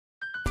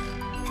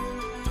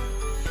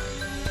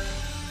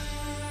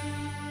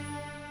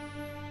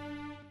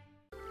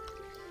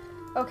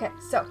Okay,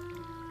 so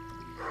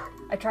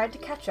I tried to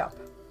catch up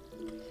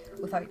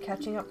without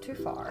catching up too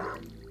far.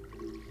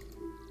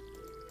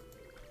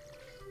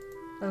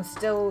 I'm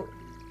still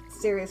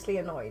seriously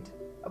annoyed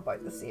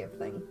about the save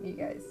thing, you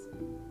guys.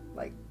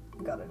 Like,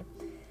 got it.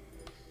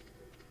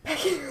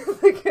 Picking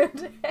the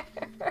good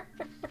hair.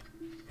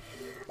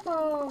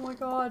 Oh my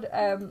god.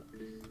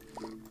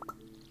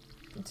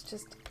 It's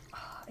just,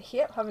 I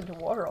hate having to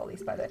water all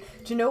these, by the way.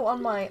 Do you know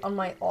on my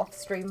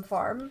off-stream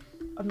farm,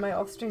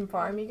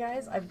 you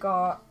guys, I've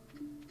got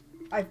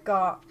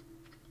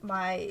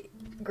my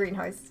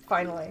greenhouse,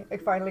 finally. I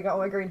finally got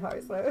my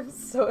greenhouse and I was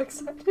so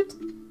excited.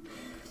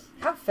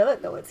 Can't fill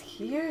it though, it's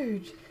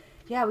huge.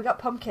 Yeah, we got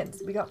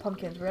pumpkins. We're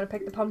gonna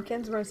pick the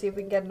pumpkins. We're gonna see if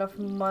we can get enough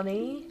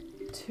money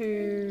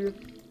to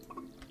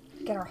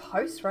get our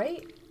house,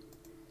 right?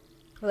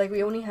 Like, we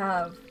don't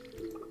have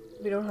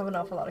an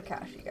awful lot of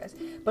cash, you guys.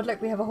 But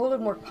look, we have a whole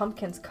lot more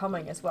pumpkins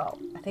coming as well.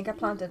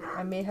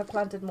 I may have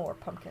planted more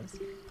pumpkins.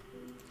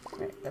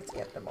 Right, let's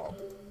get them all.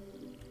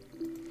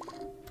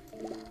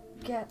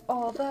 Get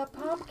all the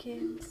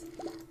pumpkins.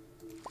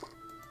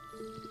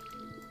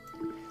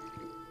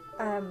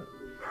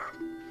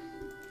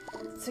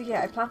 So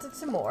yeah, I planted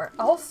some more.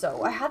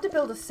 Also, I had to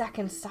build a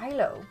second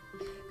silo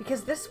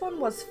because this one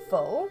was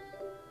full.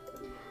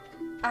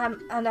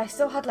 And I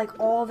still had like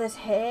all this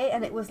hay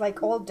and it was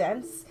like all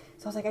dense.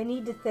 So I was like, I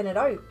need to thin it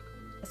out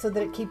so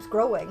that it keeps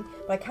growing.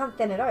 But I can't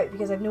thin it out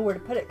because I have nowhere to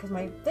put it because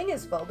my thing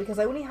is full because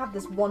I only have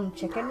this one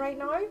chicken right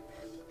now.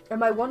 And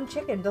my one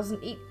chicken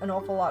doesn't eat an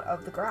awful lot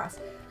of the grass.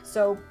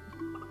 So,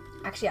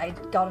 actually I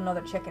got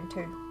another chicken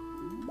too.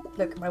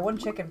 Look, my one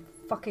chicken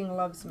fucking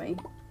loves me.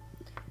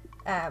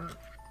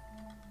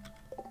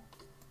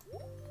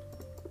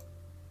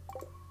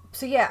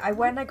 So yeah, I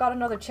got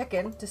another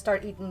chicken to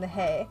start eating the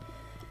hay.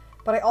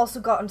 But I also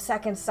got a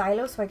second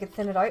silo so I could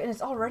thin it out, and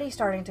it's already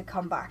starting to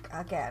come back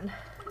again.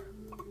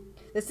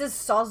 This is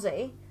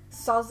Sozzy.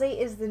 Sozzy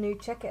is the new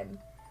chicken.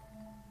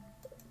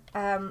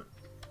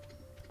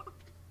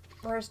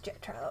 Where's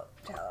Tello?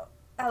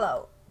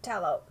 Hello.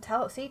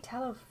 Tello. See,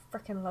 Tello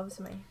frickin' loves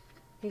me.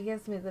 He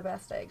gives me the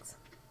best eggs.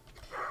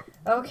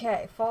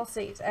 Okay, fall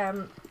seeds.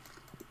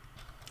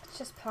 Let's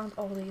just plant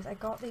all these. I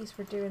got these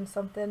for doing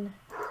something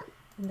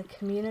in the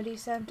community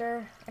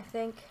center, I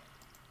think.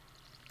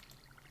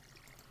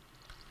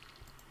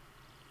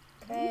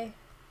 Okay,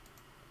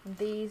 and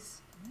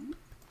these.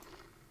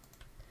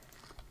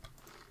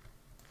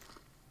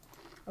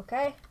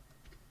 Okay,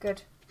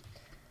 good.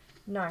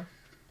 Now,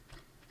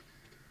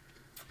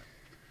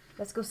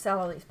 let's go sell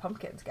all these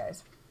pumpkins,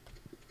 guys.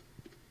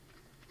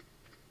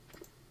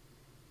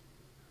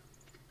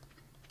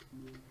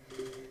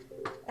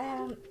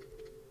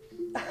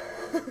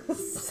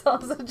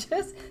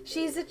 Sausages.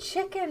 She's a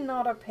chicken,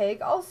 not a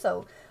pig.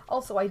 Also,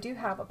 I do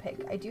have a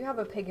pig. I do have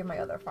a pig in my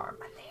other farm,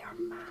 and they are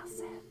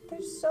massive.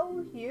 They're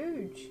so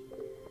huge.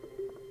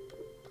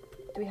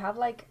 Do we have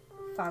like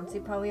fancy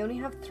pumpkins? We only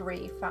have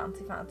 3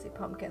 fancy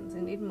pumpkins.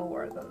 We need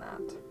more than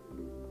that.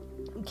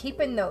 I'm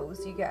keeping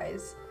those, you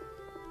guys.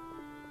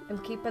 I'm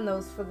keeping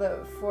those for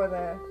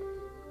the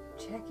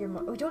check your.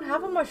 We don't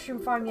have a mushroom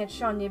farm yet,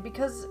 Shania,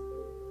 because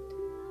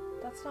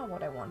that's not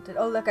what I wanted.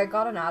 Oh look, I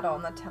got an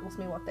add-on that tells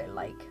me what they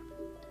like.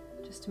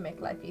 Just to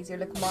make life easier.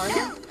 Look,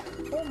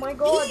 Marnie. Oh my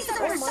god.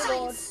 Oh my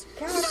god.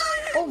 Cat.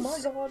 Oh my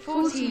god.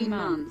 14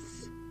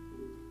 months.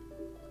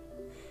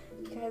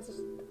 Guys,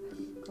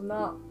 I'm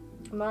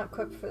not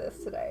equipped for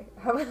this today.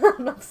 I haven't had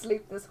enough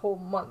sleep this whole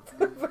month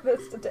for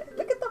this today.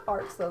 Look at the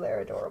hearts though,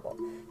 they're adorable.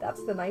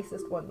 That's the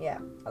nicest one. Yeah,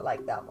 I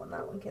like that one.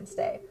 That one can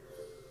stay.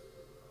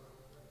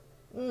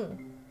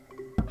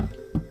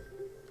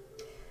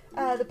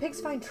 The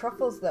pigs find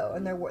truffles though,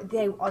 and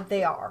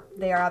they are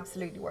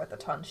absolutely worth a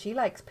ton. She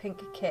likes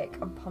pink cake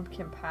and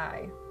pumpkin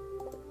pie.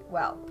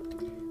 Well,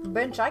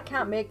 Bench, I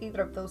can't make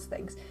either of those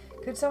things.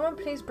 Could someone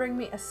please bring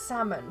me a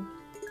salmon?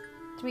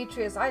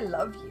 Demetrius, I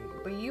love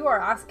you, but you are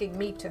asking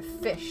me to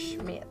fish,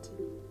 mate.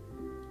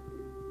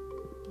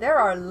 There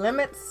are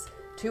limits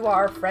to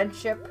our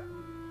friendship.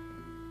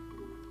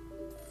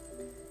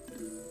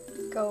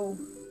 Go.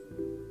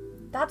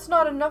 That's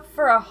not enough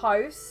for a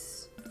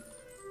house.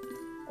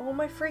 Oh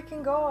my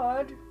freaking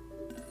god.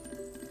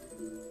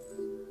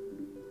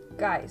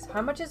 Guys,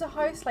 how much is a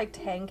house? Like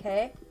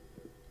 10k?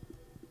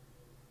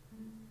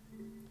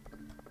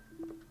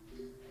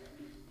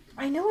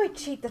 I know I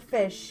cheat the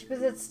fish, but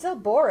it's still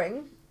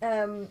boring.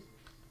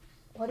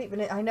 What even?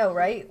 I know,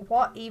 right?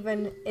 What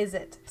even is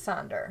it,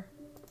 Sander?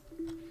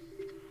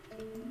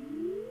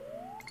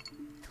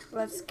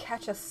 Let's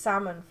catch a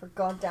salmon for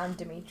goddamn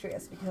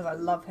Demetrius because I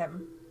love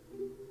him.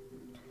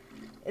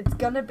 It's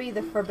gonna be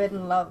the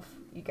forbidden love,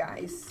 you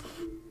guys.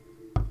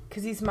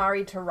 Because he's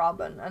married to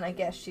Robin, and I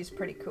guess she's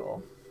pretty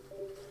cool.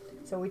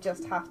 So we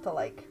just have to,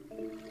 like,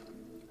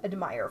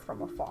 admire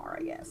from afar,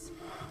 I guess.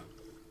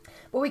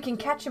 But we can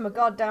catch him a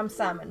goddamn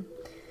salmon.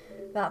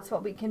 That's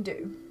what we can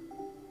do.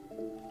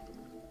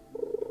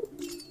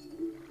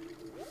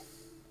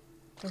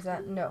 Is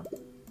that? No.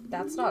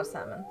 That's not a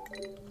salmon.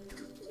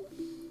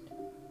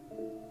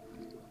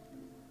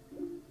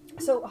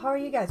 So, how are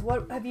you guys?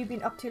 What have you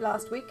been up to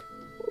last week?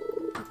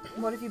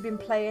 What have you been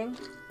playing?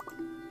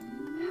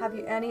 Have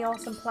you any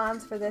awesome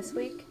plans for this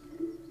week?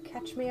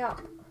 Catch me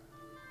up.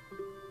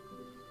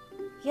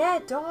 Yeah,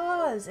 it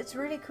does. It's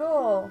really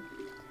cool.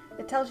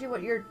 It tells you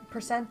what your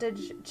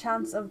percentage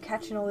chance of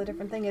catching all the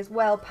different thing is.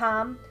 Well,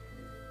 Pam.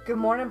 Good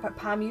morning,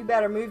 Pam. You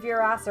better move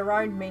your ass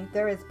around me.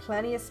 There is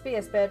plenty of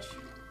space, bitch.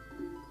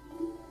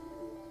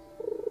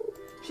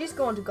 She's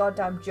going to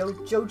goddamn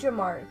Joja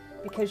Mart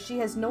because she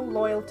has no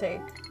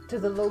loyalty to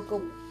the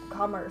local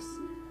commerce.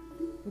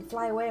 You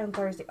fly away on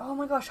Thursday. Oh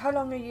my gosh, how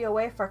long are you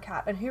away for,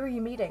 Kat? And who are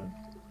you meeting?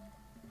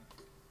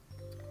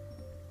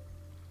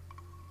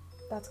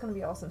 That's going to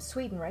be awesome.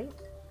 Sweden, right?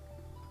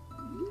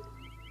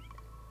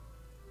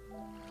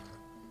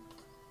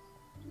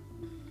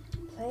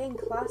 Playing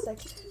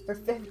classics for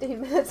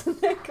 15 minutes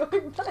and then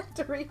going back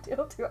to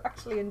retail to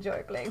actually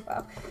enjoy playing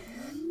WoW.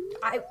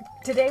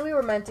 Today we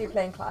were meant to be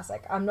playing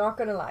classic. I'm not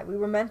going to lie. We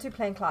were meant to be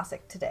playing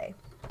classic today.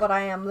 But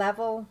I am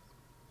level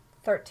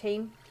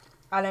 13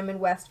 and I'm in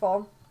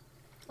Westfall.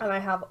 And I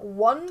have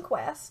one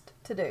quest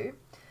to do.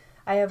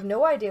 I have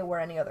no idea where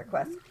any other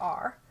quests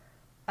are.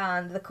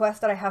 And the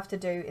quest that I have to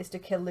do is to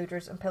kill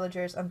looters and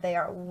pillagers, and they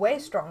are way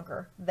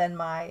stronger than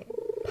my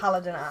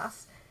paladin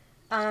ass.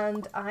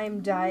 And I'm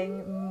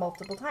dying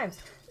multiple times.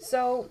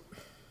 So,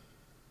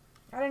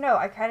 I don't know,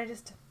 I kind of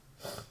just...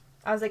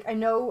 I was like, I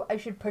know I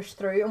should push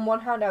through. On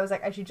one hand, I was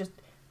like, I should just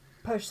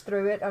push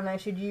through it, and I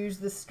should use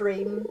the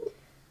stream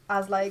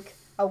as like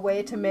a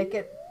way to make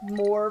it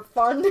more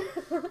fun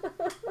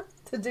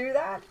to do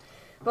that.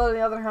 But on the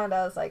other hand,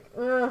 I was like,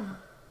 ugh.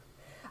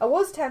 I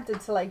was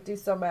tempted to like do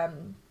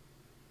some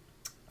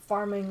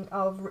farming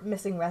of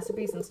missing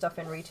recipes and stuff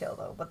in retail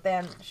though, but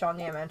then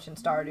Shania mentioned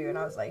Stardew and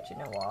I was like, you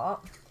know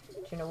what? Do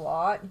you know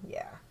what?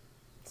 Yeah,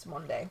 it's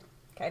Monday.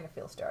 Kind of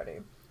feel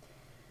Stardew.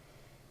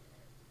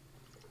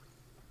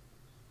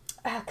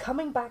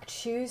 Coming back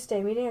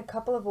Tuesday, meeting a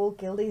couple of old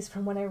guildies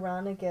from when I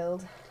ran a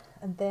guild,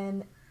 and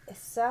then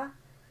Issa,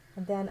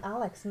 and then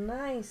Alex.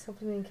 Nice.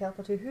 Hopefully we can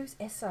Kelpa too. Who's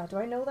Issa? Do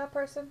I know that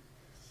person?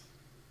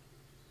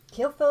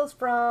 Killfill's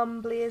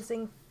from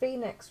Blazing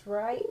Phoenix,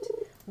 right?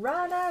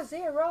 Rana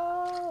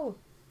Zero!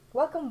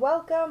 Welcome,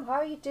 welcome! How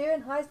are you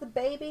doing? How's the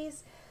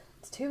babies?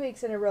 It's 2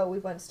 weeks in a row we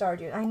went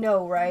Stardew. I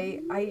know,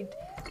 right?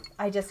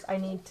 I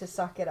need to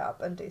suck it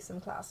up and do some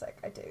classic.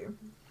 I do.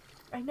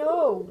 I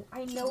know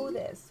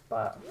this,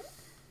 but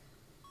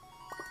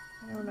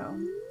I don't know.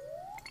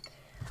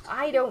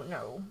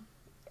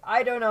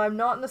 I don't know. I'm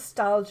not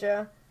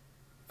nostalgia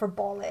for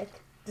Bollock.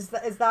 Is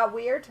that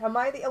weird? Am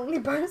I the only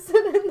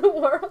person in the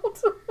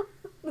world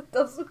that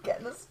doesn't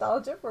get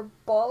nostalgia for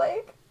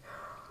Bollock?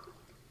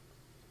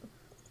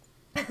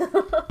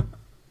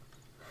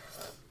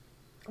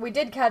 We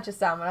did catch a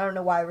salmon. I don't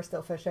know why we're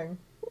still fishing.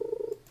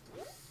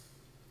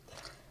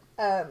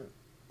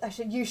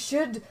 You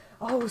should.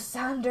 Oh,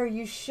 Sander,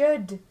 you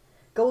should.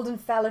 Golden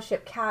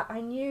Fellowship Cat.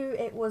 I knew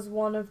it was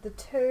one of the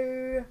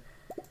two.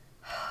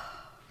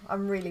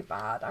 I'm really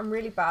bad. I'm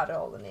really bad at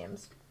all the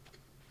names.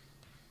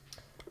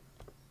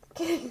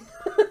 I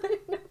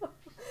know.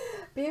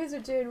 Babies are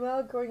doing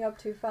well, growing up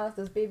too fast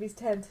as babies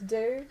tend to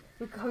do.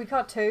 We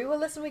caught two. Well,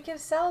 listen, we can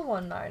sell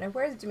one now. Now,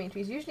 where's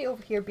Dimitri? He's usually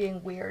over here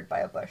being weird by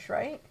a bush,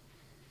 right?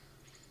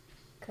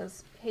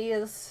 Because he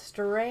is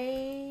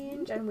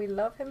strange and we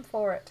love him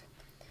for it.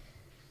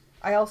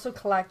 I also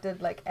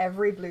collected like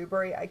every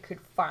blueberry I could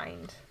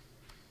find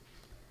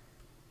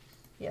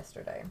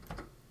yesterday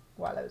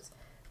while I was...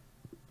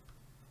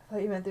 I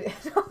thought you meant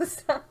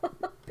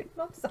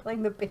not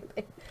selling the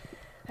baby.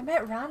 I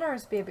meant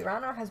Ranar's baby.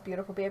 Ranar has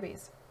beautiful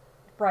babies.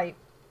 Right.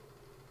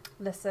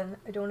 Listen,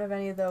 I don't have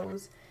any of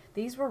those.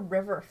 These were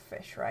river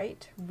fish,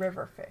 right?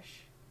 River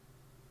fish.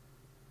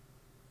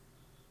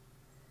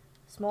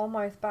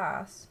 Smallmouth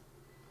bass.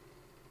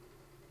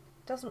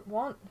 Doesn't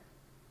want.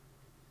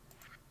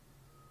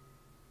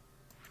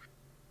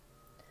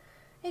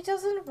 He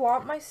doesn't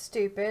want my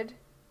stupid.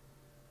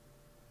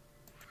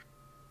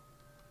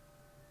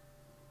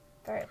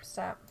 Very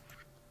upset.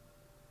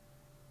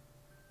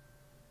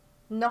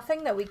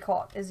 Nothing that we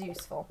caught is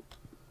useful.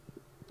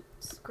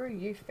 Screw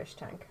you, fish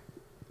tank.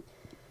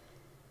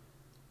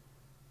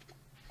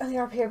 And the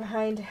RP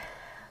behind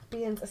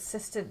Bean's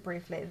assistant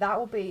briefly. That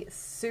will be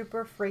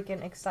super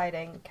freaking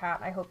exciting, Kat.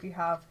 I hope you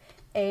have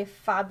a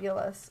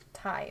fabulous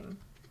time.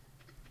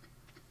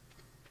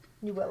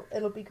 You will.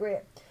 It'll be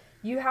great.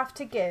 You have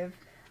to give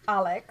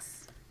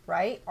Alex,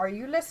 right? Are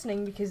you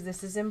listening? Because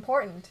this is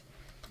important.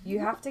 You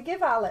have to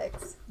give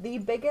Alex the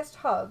biggest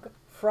hug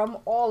from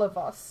all of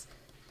us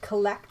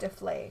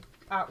collectively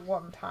at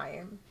one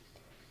time,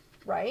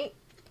 right?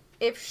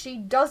 If she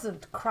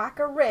doesn't crack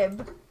a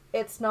rib,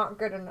 it's not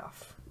good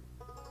enough.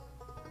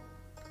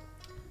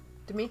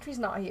 Dimitri's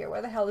not here.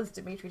 Where the hell is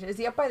Dimitri? Is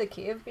he up by the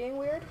cave being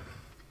weird?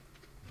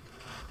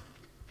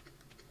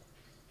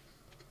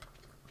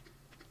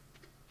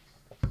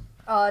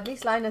 At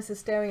least Linus is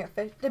staring at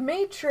fish.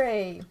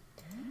 Dimitri!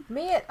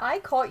 Mate, I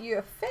caught you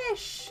a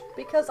fish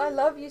because I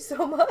love you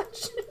so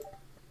much.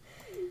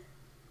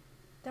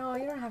 No,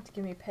 you don't have to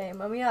give me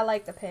payment. I mean, I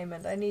like the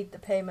payment. I need the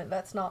payment.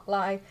 Let's not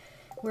lie.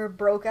 We're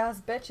broke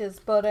ass bitches.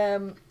 But,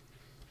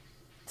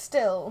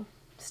 Still,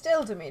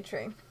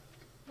 Dimitri.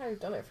 I've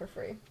done it for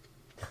free.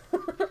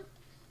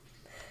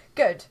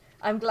 Good.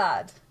 I'm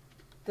glad.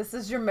 This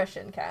is your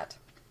mission, cat.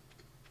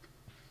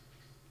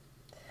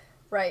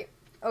 Right.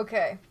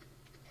 Okay.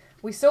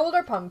 We sold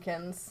our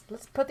pumpkins.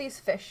 Let's put these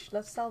fish.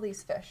 Let's sell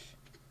these fish.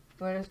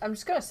 I'm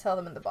just gonna sell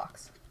them in the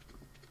box.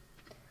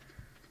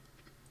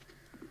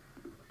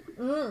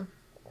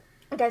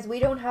 Guys, we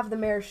don't have the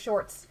mayor's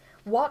shorts.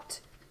 What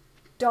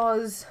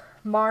does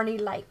Marnie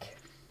like?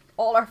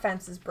 All our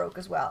fences broke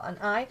as well, and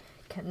I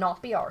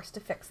cannot be arsed to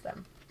fix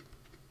them.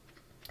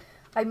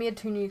 I made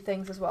 2 new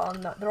things as well,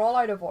 and they're all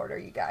out of order,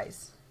 you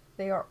guys.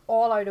 They are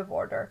all out of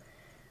order.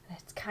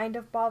 It's kind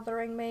of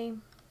bothering me,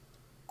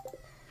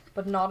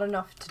 but not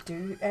enough to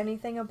do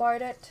anything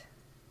about it.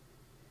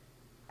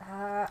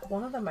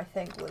 One of them I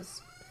think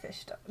was fish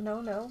stuff.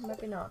 No,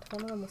 maybe not.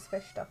 One of them was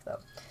fish stuff though.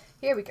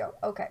 Here we go.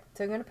 Okay,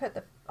 so I'm going to put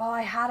the... Oh,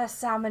 I had a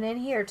salmon in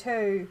here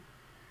too.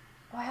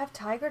 Oh, I have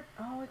tiger...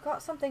 Oh, we've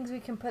got some things we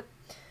can put...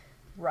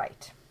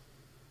 Right.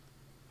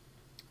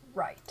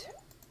 Right.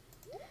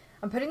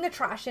 I'm putting the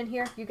trash in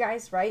here, you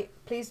guys, right?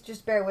 Please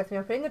just bear with me.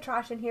 I'm putting the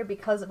trash in here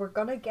because we're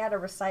going to get a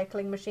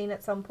recycling machine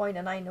at some point,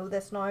 and I know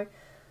this now.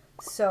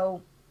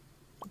 So,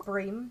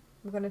 Bream,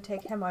 we're going to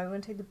take him out. We're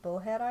going to take the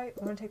bullhead out.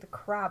 We're going to take the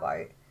crab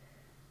out.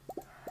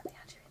 The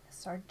anchovy and the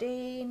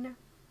sardine.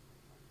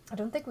 I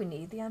don't think we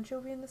need the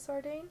anchovy and the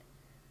sardine,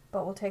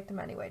 but we'll take them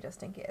anyway,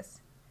 just in case.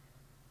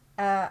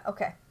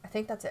 Okay, I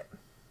think that's it.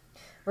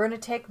 We're going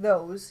to take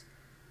those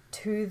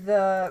to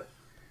the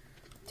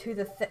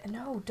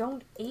no,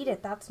 don't eat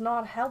it. That's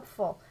not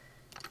helpful.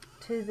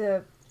 To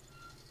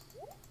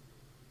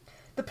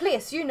the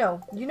place, you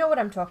know what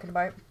I'm talking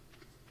about.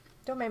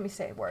 Don't make me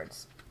say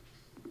words.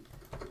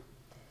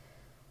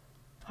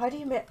 How do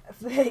you make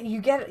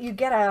you get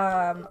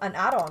an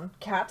add-on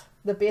cat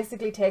that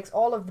basically takes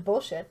all of the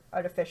bullshit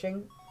out of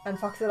fishing and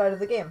fucks it out of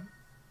the game.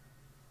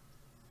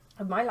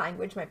 And my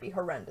language might be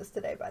horrendous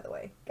today, by the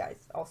way,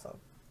 guys. Also,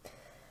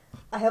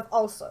 I have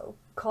also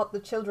caught the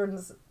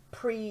children's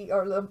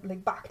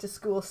back to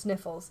school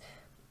sniffles.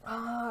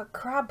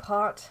 Crab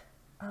pot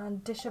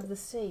and dish of the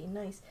sea,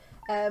 nice.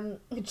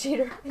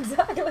 Cheater,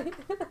 exactly.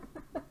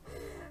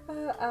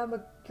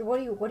 What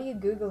are you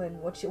googling?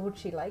 What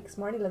she likes?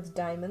 Marnie loves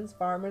diamonds,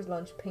 farmer's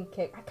lunch, pink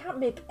cake. I can't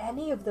make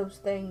any of those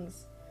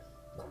things.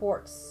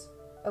 Quartz.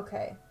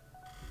 Okay.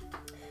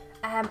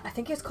 I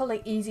think it's called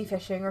like easy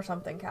fishing or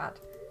something, cat.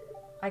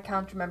 I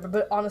can't remember,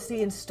 but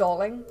honestly,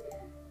 installing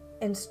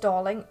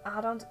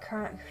add-ons,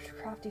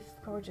 crafty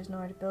forges know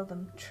how to build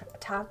them.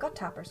 Got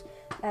tappers.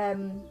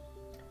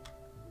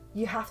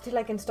 You have to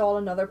like install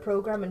another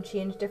program and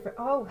change different.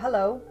 Oh,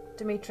 hello,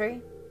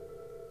 Dimitri.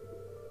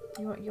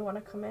 You want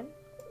to come in?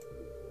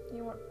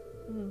 You want?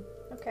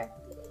 Okay.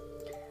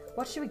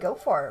 What should we go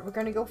for? We're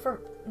gonna go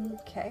for.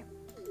 Okay.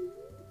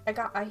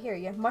 I hear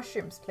you.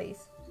 Mushrooms,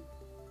 please.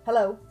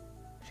 Hello.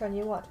 Showing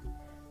you what?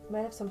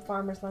 Might have some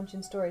farmer's lunch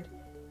in storage.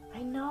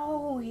 I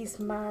know he's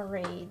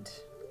married.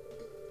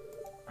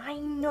 I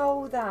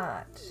know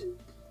that.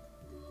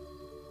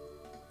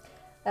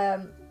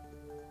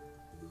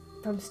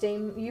 From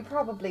Steam, you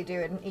probably do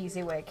it an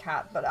easy way,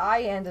 cat, but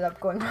I ended up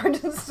going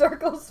around in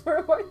circles for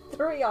about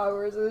 3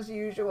 hours as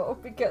usual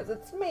because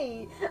it's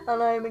me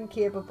and I'm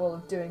incapable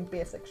of doing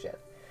basic shit.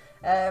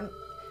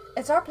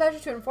 It's our pleasure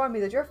to inform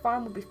you that your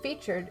farm will be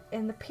featured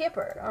in the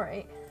paper.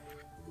 Alright.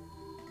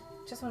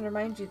 Just want to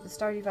remind you the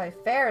Stardew Valley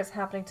Fair is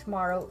happening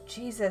tomorrow.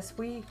 Jesus,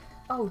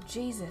 oh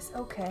Jesus,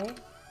 okay.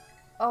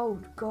 Oh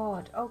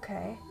god,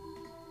 okay.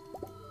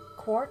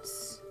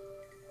 Quartz?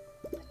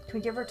 Can we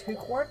give her 2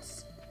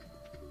 quartz?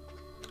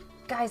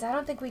 Guys, I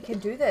don't think we can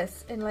do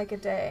this in like a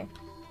day.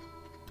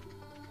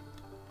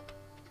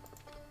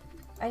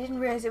 I didn't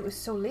realize it was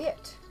so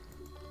late.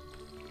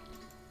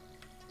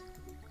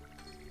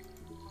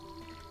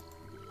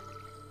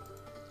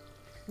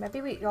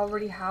 Maybe we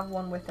already have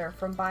one with her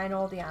from buying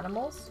all the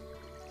animals,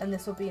 and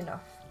this will be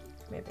enough.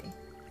 Maybe.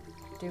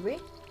 Do we?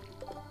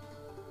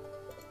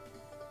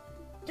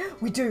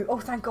 We do! Oh,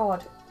 thank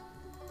God!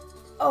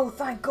 Oh,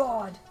 thank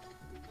God!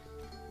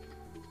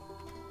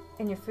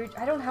 In your food...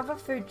 I don't have a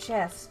food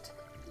chest.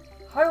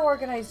 How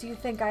organized do you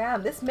think I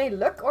am? This may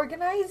look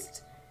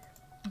organized,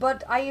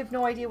 but I have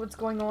no idea what's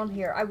going on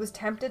here. I was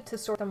tempted to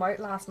sort them out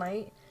last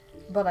night,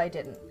 but I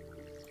didn't.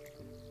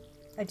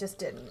 I just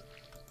didn't.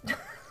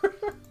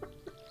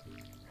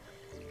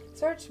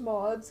 Search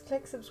mods,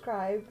 click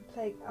subscribe,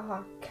 play...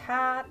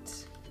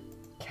 cat.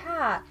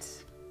 Cat.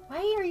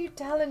 Why are you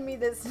telling me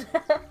this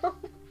now?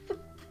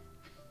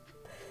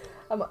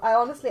 I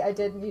honestly, I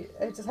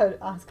just had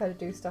to ask how to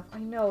do stuff. I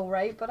know,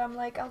 right? But I'm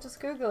like, I'll just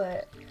Google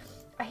it.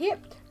 I hate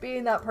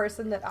being that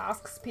person that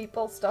asks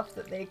people stuff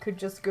that they could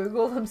just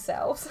Google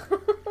themselves.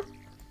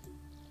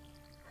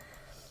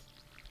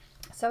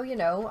 So, you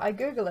know, I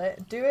Google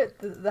it, do it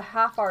the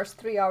half-hour,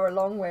 3-hour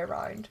long way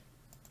around.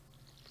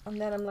 And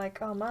then I'm like,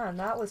 oh man,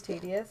 that was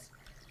tedious.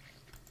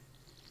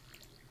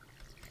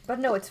 But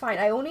no, it's fine.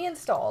 I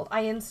installed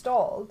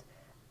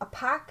a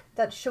pack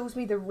that shows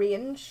me the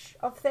range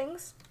of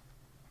things.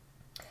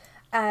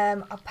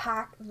 A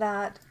pack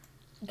that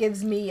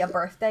gives me a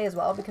birthday as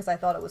well, because I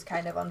thought it was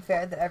kind of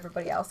unfair that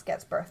everybody else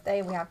gets birthday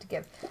and we have to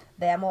give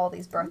them all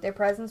these birthday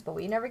presents, but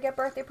we never get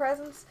birthday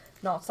presents.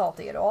 Not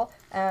salty at all.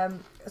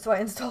 So I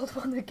installed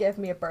one that gave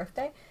me a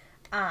birthday,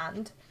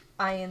 and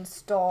I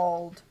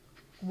installed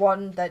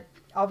one that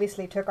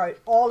obviously took out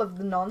all of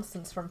the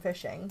nonsense from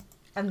fishing,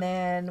 and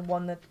then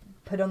one that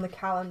put on the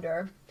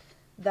calendar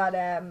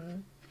that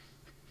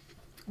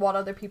what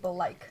other people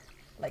like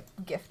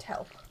gift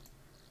help.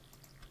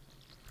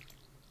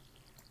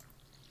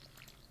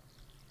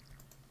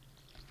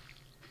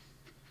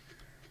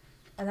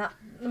 And that,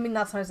 I mean,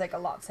 that sounds like a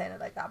lot saying it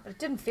like that, but it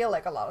didn't feel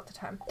like a lot at the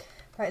time.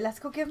 Right, let's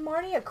go give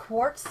Marnie a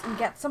quartz and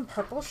get some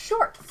purple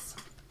shorts.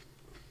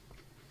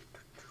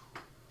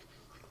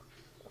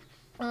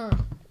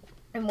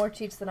 And more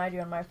cheats than I do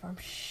on my farm.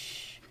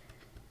 Shh.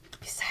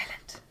 Be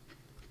silent.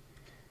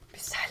 Be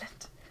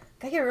silent.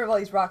 Gotta get rid of all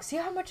these rocks. See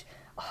how much...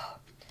 Oh,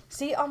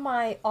 see, on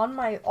my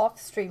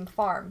off-stream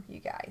farm, you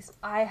guys,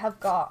 I have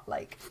got,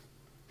 like,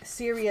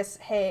 serious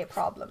hay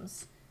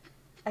problems.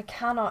 I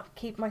cannot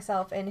keep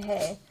myself in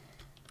hay.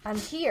 And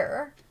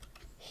here,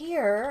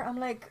 I'm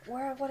like,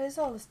 what is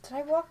all this? Did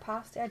I walk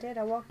past it? I did.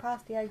 I walked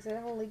past the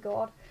exit. Holy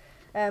God.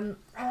 I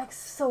like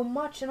so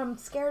much, and I'm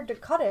scared to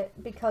cut it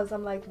because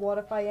I'm like, what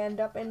if I end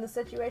up in the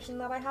situation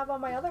that I have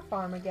on my other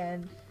farm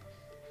again?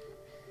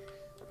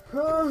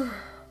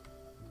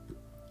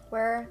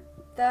 Where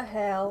the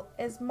hell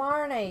is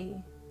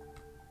Marnie?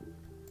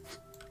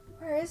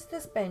 Where is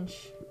this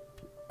bench?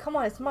 Come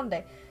on, it's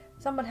Monday.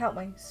 Someone help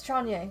me.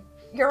 Shania,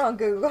 you're on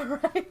Google,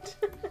 right?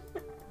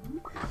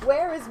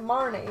 Where is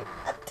Marnie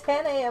at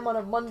 10 AM on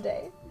a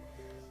Monday?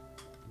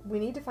 We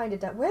need to find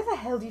a where the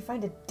hell do you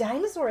find a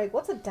dinosaur egg?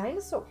 What's a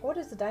dinosaur? What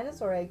does a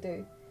dinosaur egg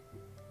do?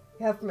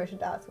 You have permission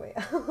to ask me.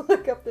 I'll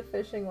look up the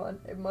fishing one.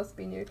 It must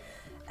be new.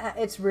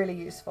 It's really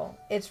useful.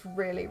 It's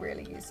really,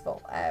 really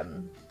useful.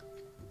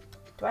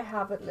 Do I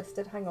have it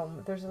listed? Hang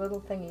on. There's a little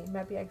thingy.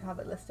 Maybe I have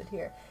it listed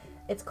here.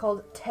 It's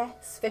called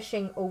Tess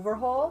Fishing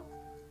Overhaul.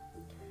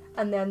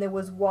 And then there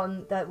was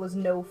one that was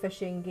no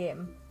fishing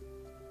game.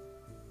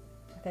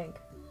 I think.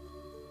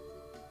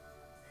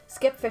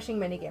 Skip fishing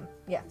minigame.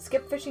 Yeah,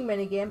 skip fishing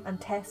minigame and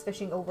test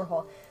fishing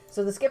overhaul.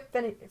 So the skip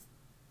finish.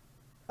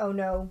 Oh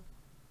no.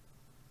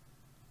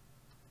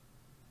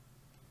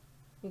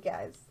 You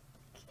guys.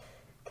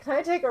 Can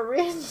I take a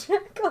rain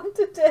check on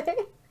today?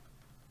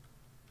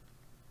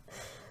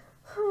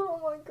 Oh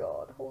my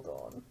god, hold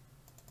on.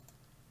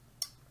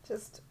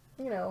 Just,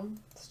 you know,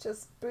 let's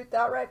just boot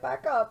that right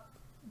back up.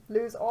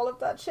 Lose all of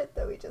that shit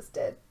that we just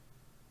did.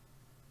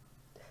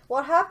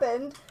 What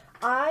happened?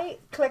 I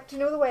clicked, you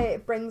know the way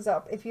it brings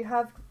up, if you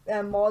have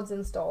mods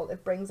installed,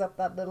 it brings up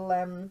that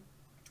little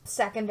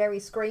secondary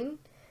screen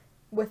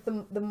with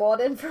the mod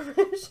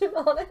information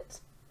on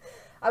it.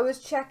 I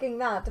was checking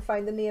that to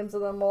find the names of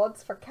the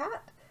mods for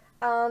cat,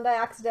 and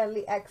I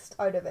accidentally X'd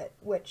out of it,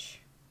 which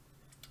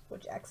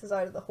X's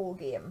out of the whole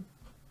game.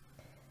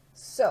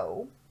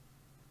 So,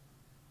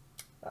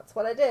 that's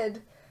what I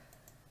did.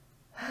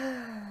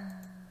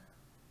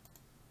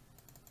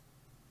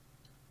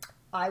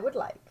 I would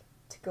like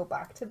to go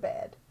back to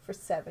bed for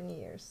 7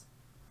 years.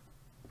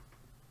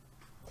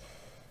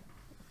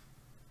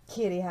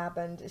 Katie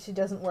happened. She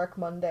doesn't work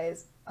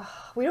Mondays. Ugh,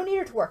 we don't need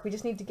her to work. We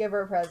just need to give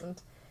her a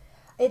present.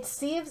 It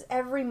saves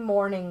every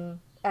morning,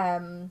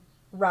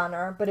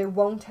 Ranner, but it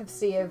won't have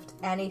saved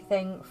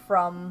anything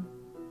from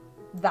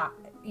that,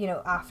 you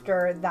know,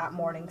 after that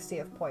morning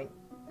save point.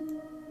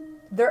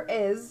 There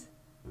is,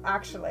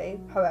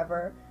 actually,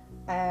 however,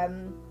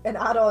 an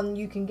add-on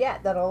you can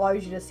get that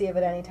allows you to save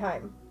at any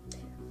time.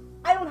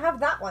 I don't have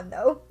that one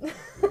though.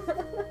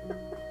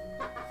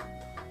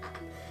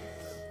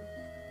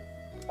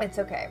 It's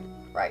okay.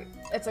 Right.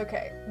 It's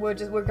okay. We're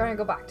gonna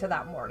go back to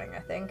that morning,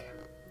 I think.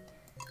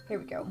 Here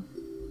we go.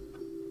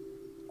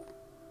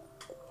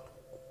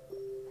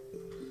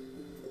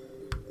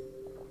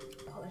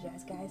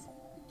 Apologize, guys.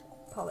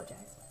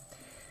 Apologize.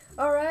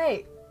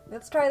 Alright.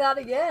 Let's try that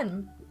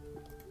again.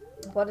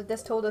 What did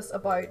this told us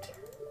about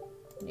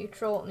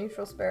neutral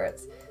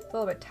spirits? It's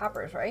all about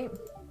tappers, right?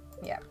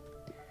 Yeah.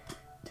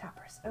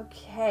 Tappers.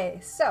 Okay,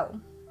 so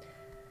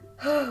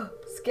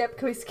skip.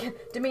 Can we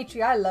skip?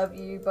 Dimitri, I love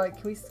you, but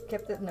can we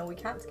skip this? No, we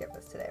can't skip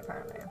this today,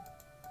 apparently.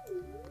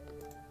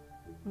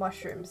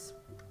 Mushrooms.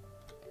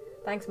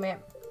 Thanks, mate.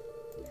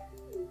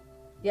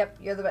 Yep,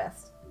 you're the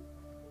best.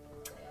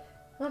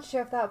 Not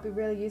sure if that would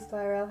be really useful.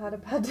 IRL had a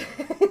bad day.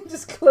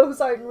 Just close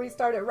out and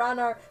restart it.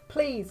 Ranar,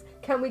 please,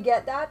 can we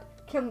get that?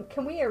 Can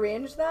we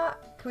arrange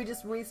that? Can we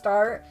just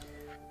restart?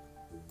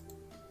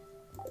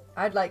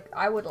 I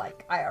would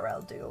like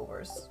IRL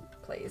do-overs,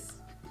 please.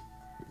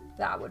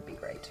 That would be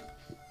great.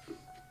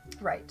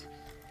 Right.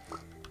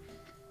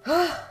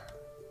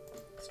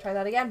 Let's try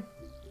that again.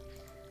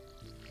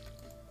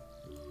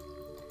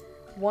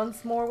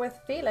 Once more with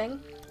feeling.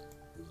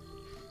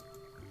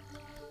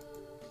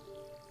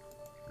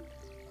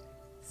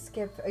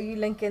 Skip. Are you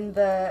linking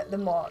the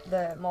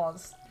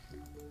mods?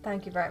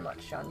 Thank you very much,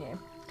 Shania.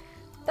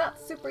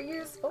 That's super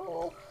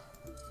useful.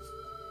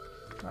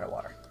 Out of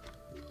water.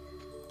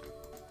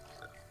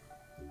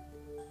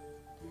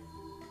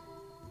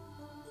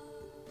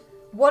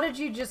 What did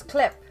you just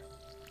clip?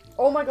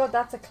 Oh my god,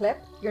 that's a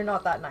clip? You're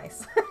not that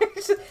nice.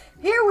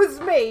 Here was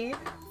me,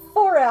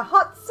 for a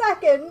hot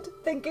second,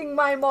 thinking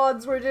my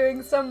mods were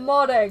doing some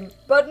modding.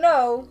 But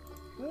no.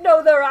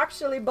 No, they're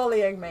actually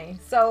bullying me.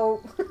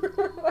 So,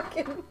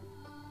 fucking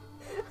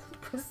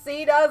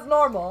proceed as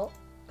normal.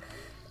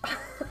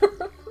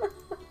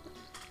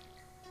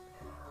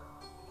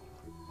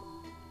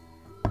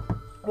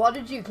 What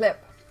did you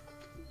clip?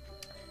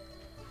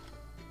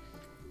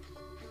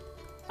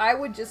 I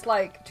would just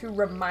like to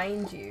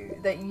remind you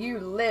that you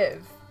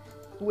live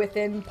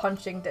within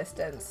punching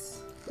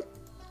distance.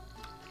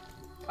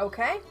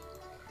 Okay?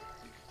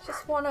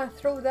 Just want to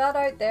throw that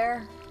out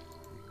there.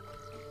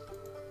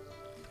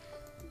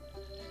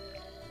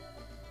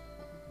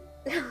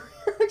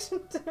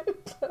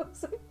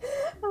 Closing.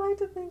 I like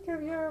to think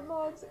of your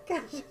mods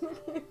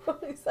occasionally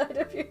funny side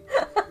of you.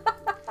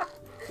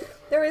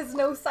 There is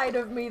no side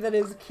of me that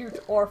is cute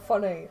or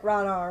funny,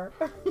 Ranar.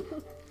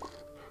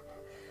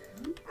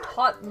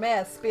 Hot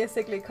mess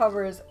basically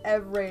covers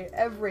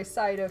every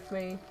side of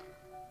me.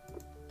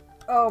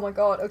 Oh my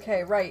god,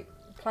 okay, right.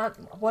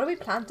 What are we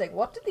planting?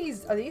 What do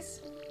these, are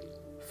these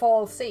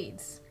fall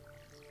seeds?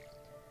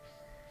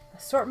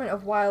 Assortment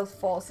of wild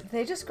fall seeds.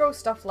 They just grow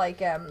stuff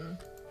like,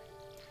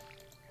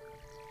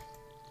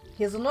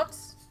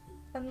 hazelnuts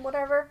and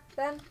whatever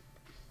then.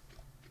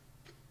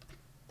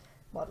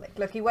 Modeling.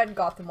 Look, he went and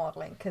got the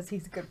modeling because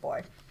he's a good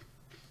boy.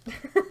 I'm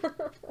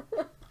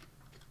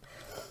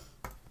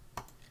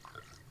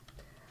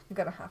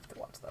gonna have to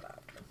watch that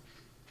after.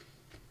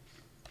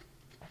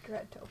 I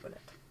dread to open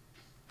it.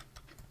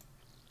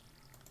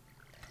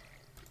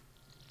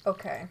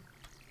 Okay.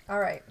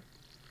 Alright.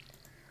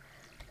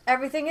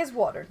 Everything is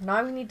watered.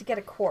 Now we need to get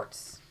a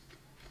quartz.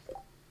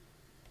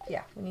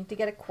 Yeah, we need to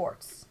get a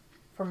quartz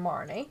for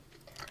Marnie.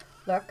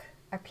 Look,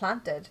 I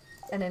planted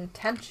an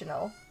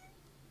intentional...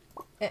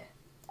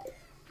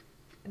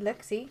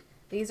 Look, see?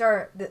 These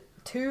are the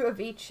 2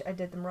 of each, I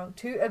did them wrong,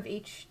 2 of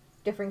each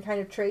different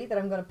kind of tree that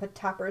I'm going to put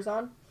tappers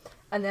on.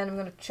 And then I'm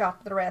going to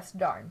chop the rest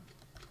down.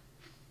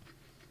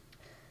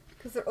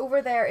 Because they're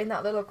over there in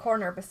that little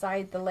corner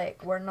beside the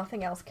lake where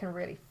nothing else can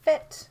really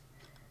fit.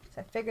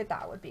 So I figured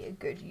that would be a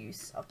good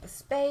use of the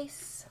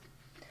space.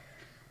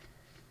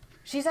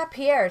 She's at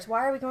Pierre's.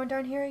 Why are we going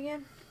down here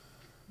again?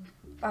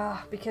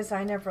 Because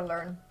I never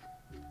learn.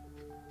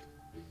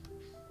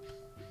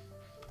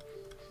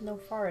 No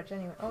forage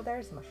anyway. Oh,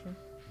 there's a mushroom.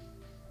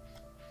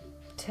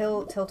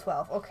 Till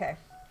 12. Okay.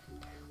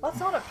 Well, it's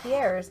not at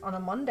Pierre's on a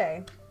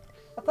Monday.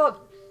 I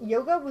thought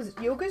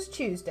yoga's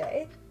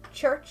Tuesday.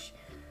 Church.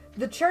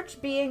 The church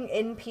being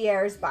in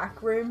Pierre's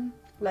back room,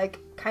 like,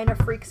 kind of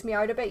freaks me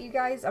out a bit, you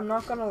guys. I'm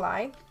not gonna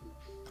lie.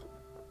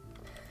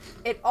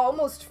 It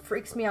almost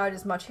freaks me out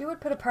as much. Who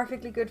would put a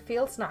perfectly good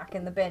field snack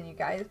in the bin, you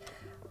guys?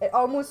 It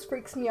almost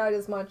freaks me out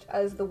as much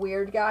as the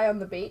weird guy on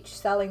the beach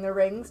selling the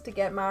rings to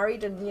get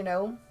married and, you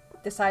know,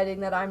 deciding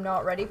that I'm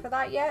not ready for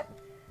that yet.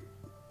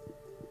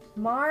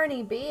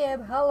 Marnie,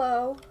 babe,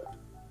 hello.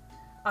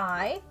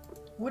 I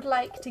would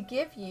like to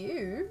give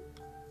you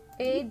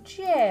a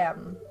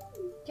gem.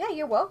 Yeah,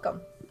 you're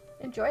welcome.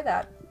 Enjoy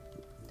that.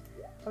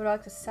 I would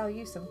like to sell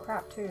you some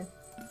crap too.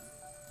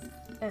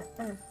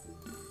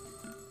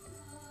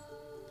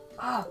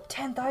 Oh,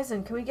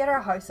 10,000. Can we get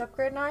our house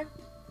upgrade now?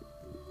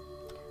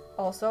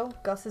 Also,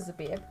 Gus is a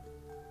babe.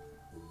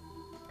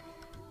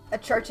 A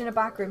church in a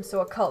back room, so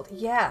a cult.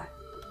 Yeah.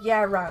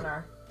 Yeah,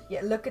 Ranar.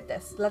 Yeah, look at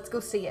this. Let's go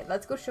see it.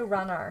 Let's go show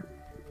Ranar.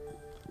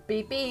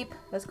 Beep beep.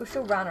 Let's go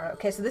show Ranar.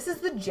 Okay, so this is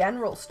the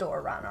general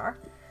store, Ranar.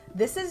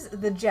 This is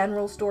the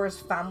general store's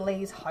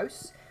family's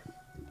house.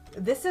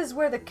 This is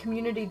where the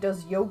community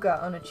does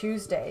yoga on a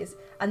Tuesdays.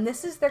 And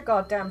this is their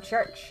goddamn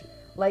church.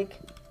 Like,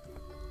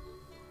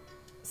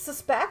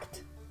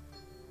 suspect?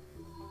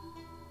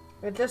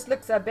 It just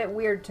looks a bit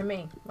weird to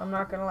me. I'm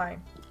not gonna lie.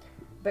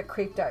 A bit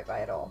creeped out by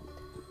it all.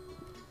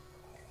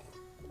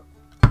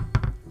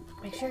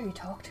 Make sure you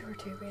talk to her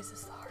too,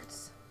 raises the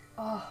hearts.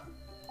 Oh.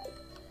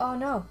 Oh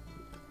no.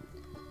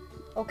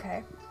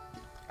 Okay.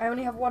 I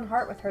only have 1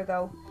 heart with her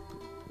though.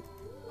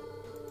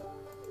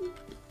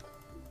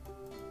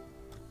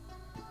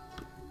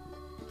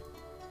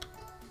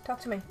 Talk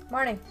to me.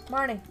 Marnie.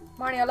 Marnie.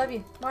 Marnie, I love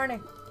you.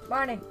 Marnie.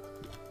 Marnie.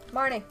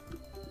 Marnie.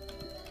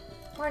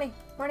 Marnie.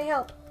 Marnie,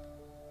 help.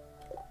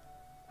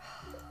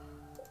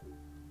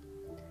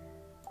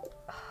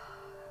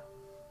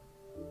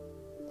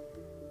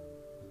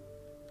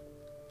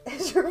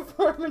 Is your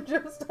farm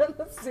just on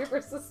the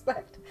super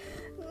suspect?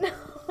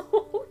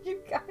 No, you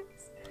guys.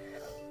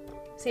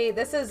 See,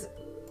 this is...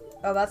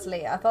 Oh, that's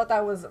Leah. I thought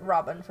that was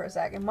Robin for a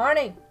second.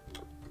 Marnie!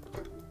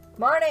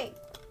 Marnie!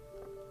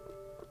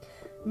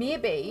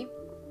 Maybe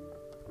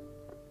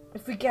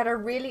if we get her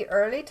really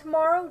early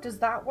tomorrow, does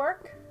that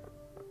work?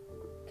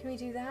 Can we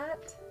do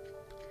that?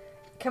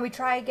 Can we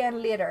try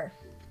again later?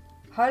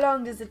 How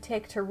long does it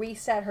take to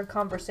reset her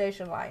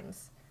conversation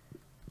lines?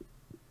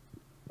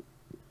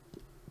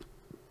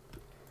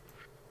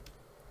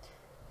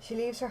 She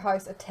leaves her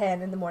house at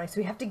 10 in the morning, so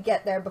we have to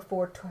get there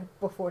before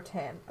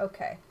 10.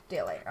 Okay,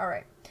 daily.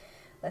 Alright.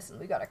 Listen,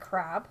 we got a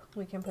crab.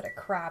 We can put a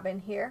crab in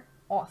here.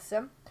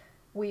 Awesome.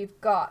 We've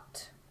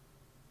got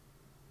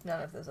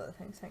none of those other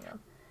things. Hang on.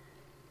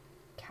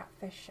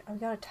 Catfish. I've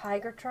got a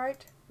tiger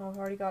trout. Oh, I've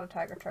already got a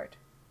tiger trout.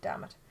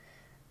 Damn it.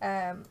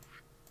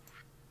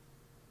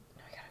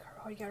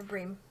 We got a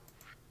bream.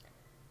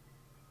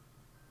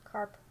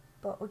 Carp.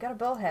 But we got a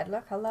bullhead.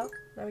 Look, hello.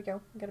 There we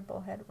go. We got a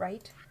bullhead.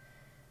 Right.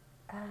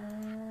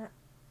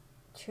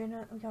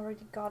 Tuna. We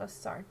already got a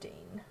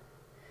sardine.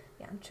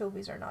 Yeah,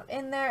 anchovies are not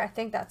in there. I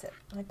think that's it.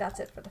 I think that's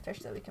it for the fish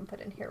that we can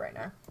put in here right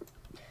now.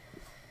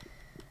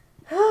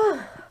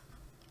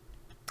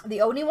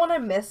 The only one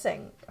I'm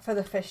missing for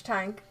the fish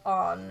tank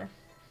on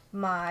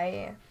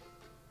my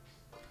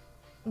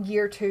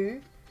year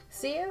 2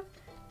 save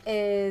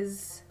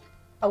is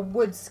a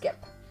wood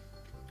skip,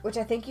 which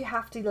I think you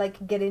have to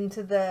like get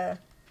into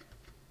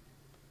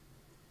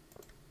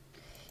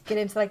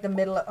like the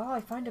middle of, oh,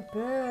 I found a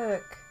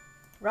book.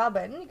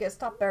 Robin, you gotta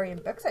stop burying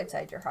books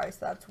outside your house.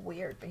 That's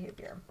weird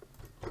behavior.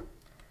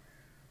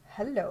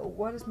 Hello,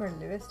 what is Mary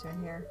Lewis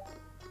doing here?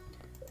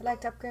 I'd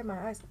like to upgrade my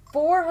house.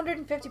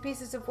 450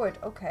 pieces of wood.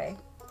 Okay.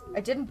 I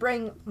didn't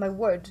bring my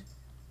wood,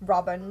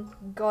 Robin.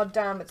 God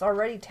damn, it's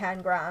already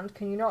 10 grand.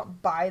 Can you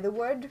not buy the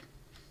wood?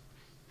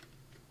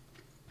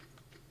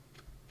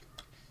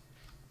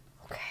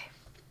 Okay.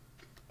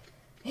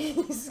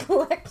 He's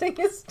collecting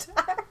his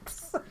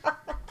tax.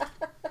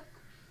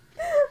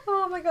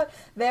 Oh my god.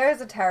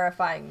 There's a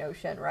terrifying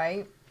notion,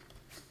 right?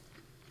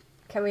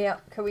 Can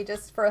we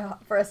just for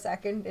a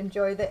second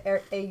enjoy the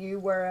AU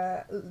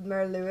where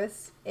Mary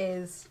Lewis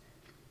is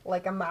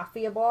like a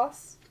mafia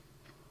boss?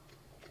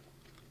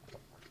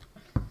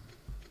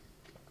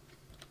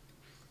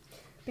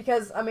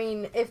 Because, I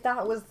mean, if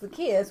that was the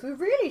case, we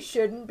really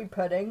shouldn't be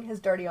putting his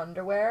dirty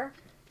underwear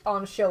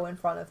on show in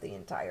front of the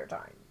entire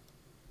time.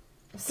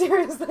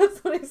 Seriously,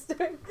 that's what he's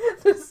doing.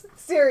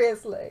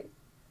 Seriously.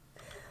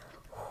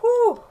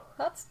 Whew,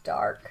 that's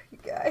dark, you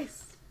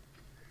guys.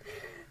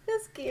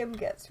 This game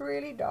gets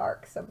really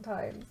dark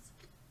sometimes.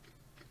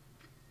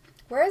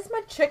 Where's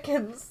my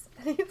chickens?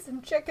 I need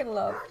some chicken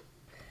love.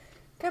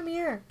 Come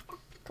here.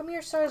 Come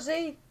here,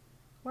 Sarzi.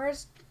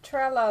 Where's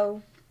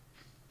Trello?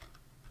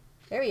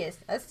 There he is.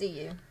 I see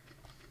you.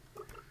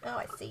 Oh,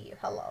 I see you.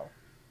 Hello.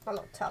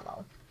 Hello,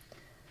 Tello.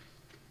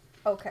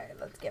 Okay,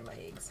 let's get my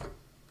eggs.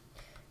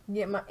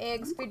 Get my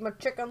eggs, feed my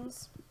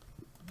chickens.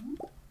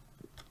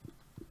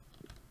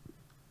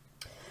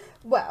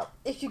 Well,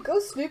 if you go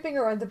snooping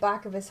around the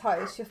back of his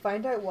house, you'll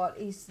find out what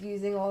he's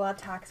using all that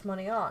tax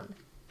money on.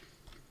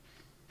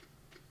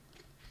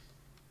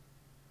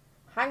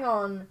 Hang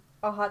on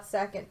a hot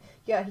second.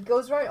 Yeah, he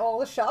goes around all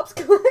the shops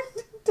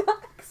collecting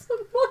tax on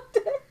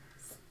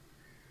Mondays.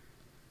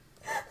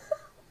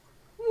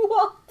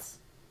 What?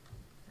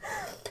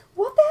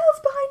 What the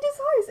hell's behind his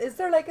house? Is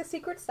there like a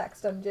secret sex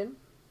dungeon?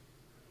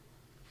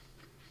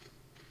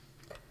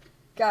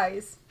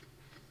 Guys,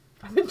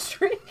 I'm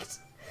intrigued.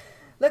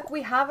 Look,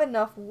 we have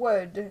enough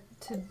wood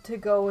to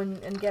go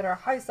and get our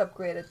house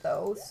upgraded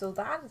though, so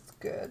that is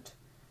good.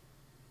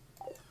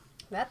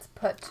 Let's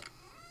put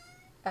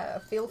a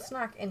field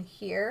snack in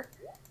here.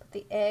 Put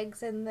the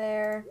eggs in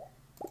there.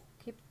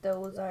 Keep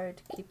those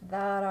out. Keep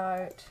that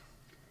out.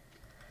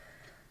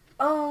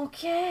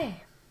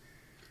 Okay.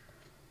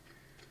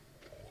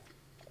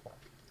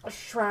 A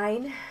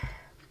shrine.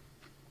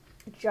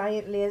 A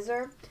giant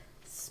laser.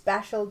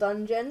 Special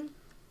dungeon.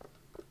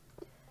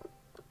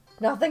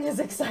 Nothing is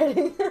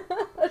exciting.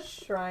 A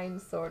shrine,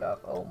 sort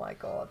of. Oh my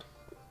god.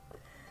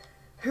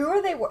 Who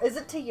are they? Is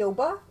it to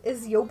Yoba?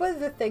 Is Yoba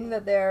the thing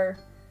that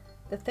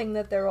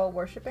they're all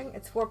worshipping?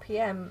 It's 4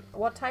 PM.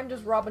 What time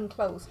does Robin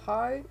close?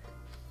 How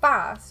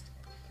fast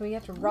can we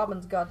get to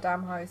Robin's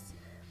goddamn house?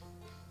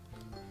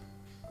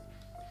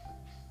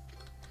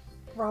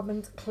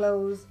 Robin's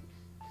close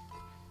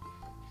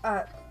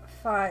at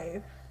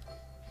 5.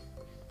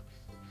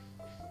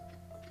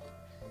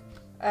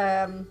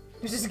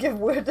 We just give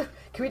wood.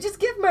 Can we just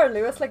give Mary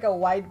Lewis like a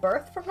wide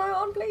berth from now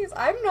on, please?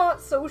 I'm not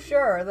so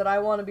sure that I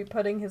want to be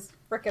putting his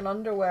frickin'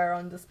 underwear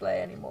on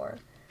display anymore.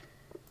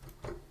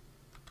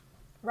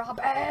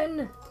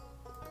 Robin!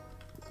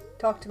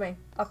 Talk to me.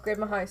 Upgrade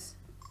my house.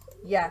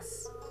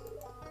 Yes.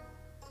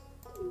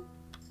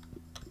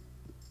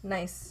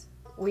 Nice.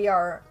 We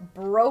are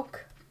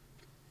broke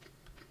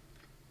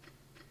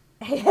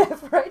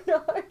AF right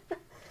now.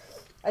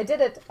 I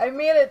did it. I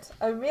made it.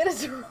 I made it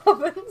to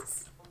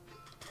Robin's.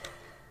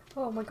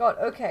 Oh my god,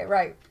 okay,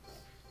 right.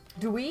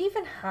 Do we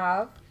even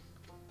have...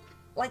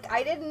 Like,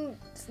 I didn't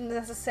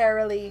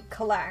necessarily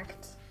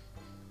collect...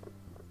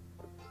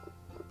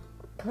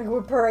 Can I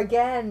go per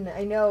again?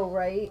 I know,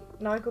 right?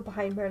 Now I go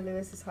behind Mary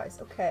Lewis's house.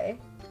 Okay.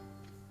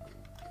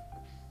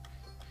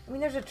 I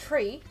mean, there's a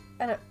tree,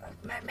 and a...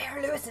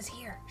 Mary Lewis is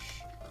here!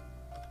 Shh.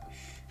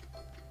 Shh.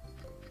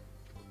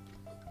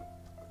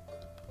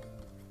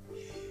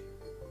 Shh.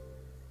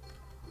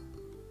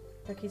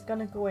 Look, he's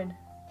gonna go in.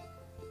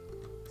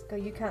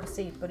 You can't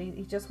see, but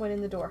he just went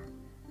in the door.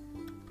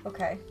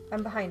 Okay,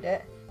 I'm behind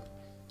it.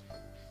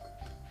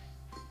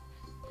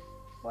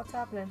 What's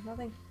happening?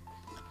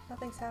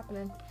 Nothing's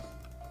happening.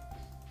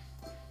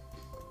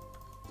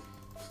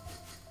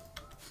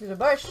 There's a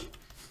bush.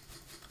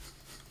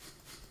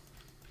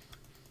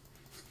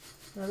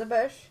 Another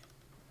bush.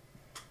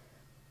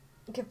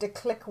 You have to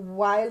click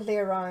wildly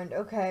around.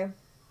 Okay.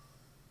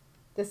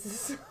 This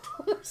is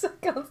almost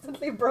like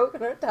constantly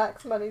broken. Our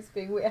tax money's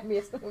being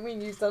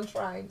used on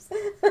shrines.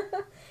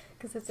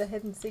 Because it's a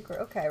hidden secret.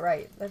 Okay,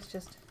 right. Let's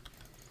just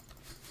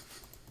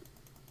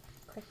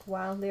click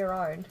wildly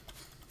around.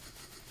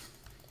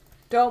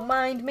 Don't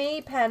mind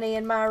me, Penny,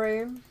 in my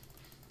room.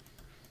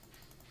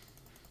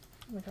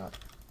 Oh my god.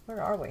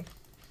 Where are we?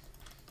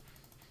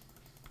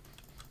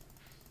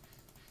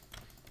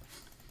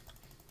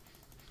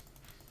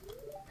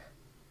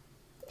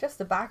 Just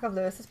the back of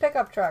Lewis's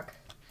pickup truck.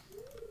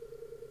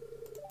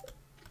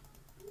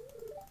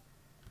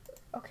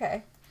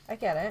 Okay, I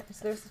get it.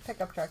 It's Lewis's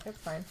pickup truck, that's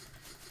fine.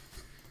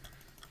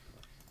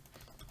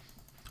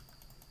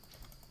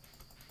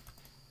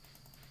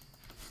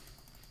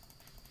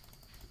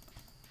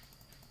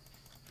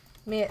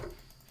 Mate.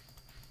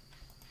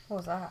 What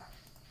was that?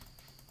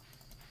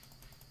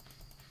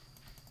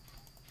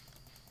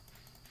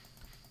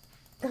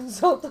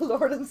 Consult the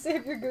Lord and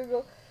Savior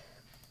Google.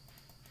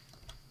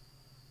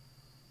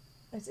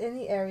 It's in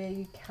the area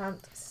you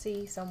can't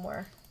see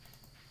somewhere.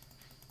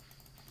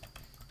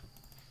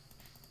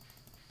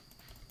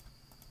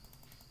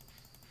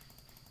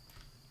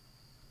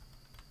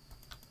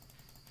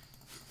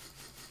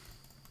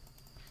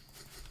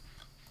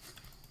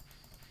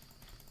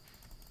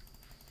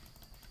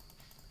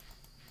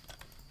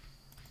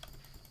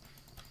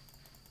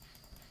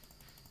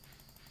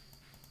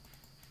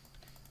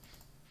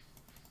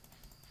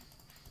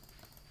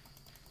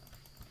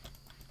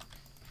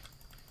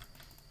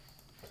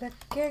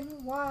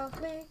 Clicking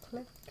wildly,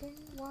 clicking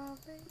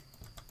wildly.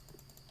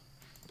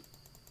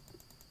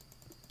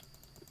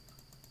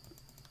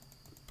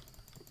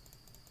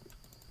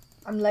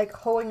 I'm like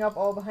hoeing up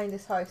all behind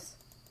this house.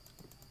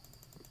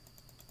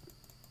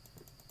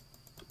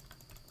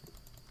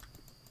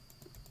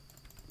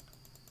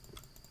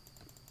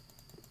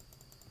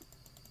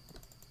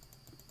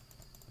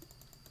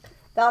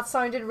 That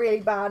sounded really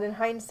bad in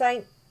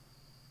hindsight.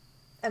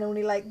 And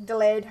only like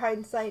delayed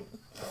hindsight.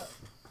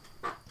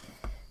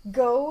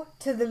 Go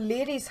to the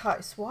lady's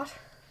house. What?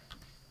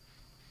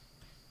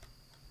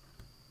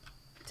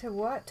 To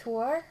what? To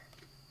where?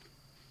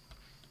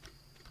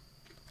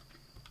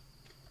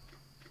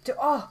 To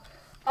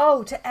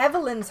oh, to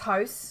Evelyn's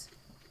house.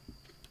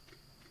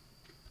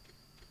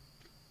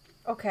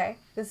 Okay,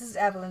 this is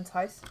Evelyn's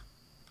house.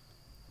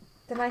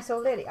 The nice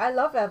old lady. I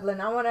love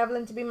Evelyn. I want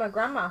Evelyn to be my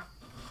grandma.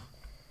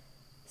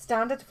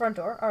 Stand at the front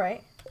door. All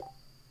right.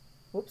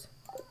 Whoops.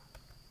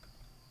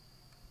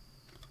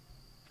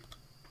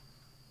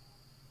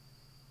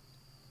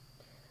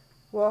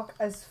 Walk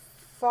as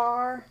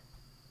far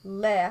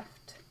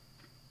left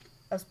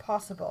as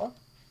possible.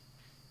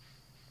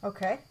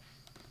 Okay.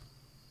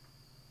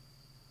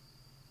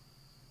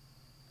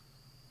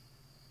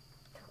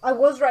 I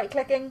was right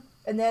clicking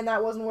and then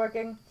that wasn't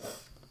working.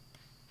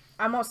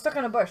 I'm all stuck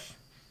in a bush.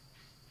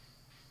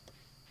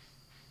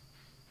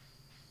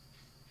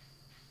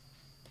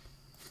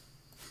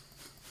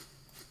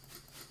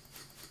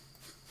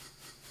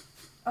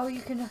 Oh,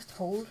 you can just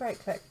hold right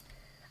click.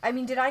 I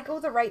mean, did I go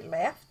the right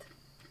left?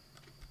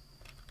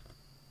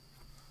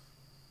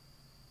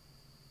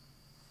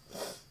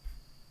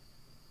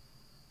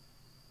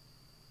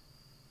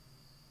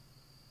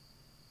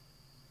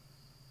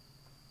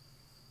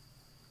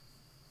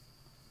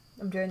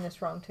 I'm doing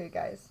this wrong too,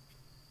 guys,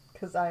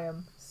 because I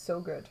am so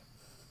good.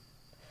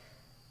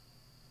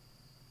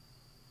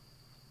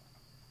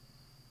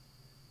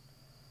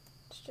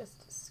 Let's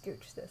just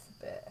scooch this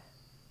a bit.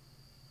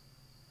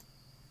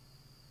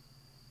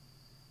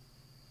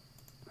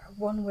 Where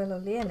One Willow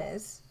Lane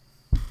is.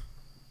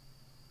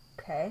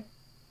 Okay.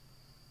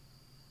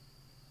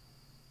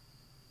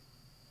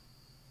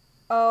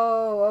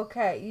 Oh,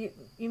 okay.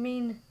 You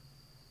mean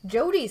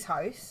Jodie's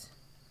house?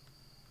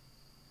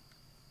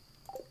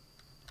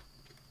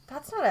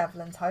 That's not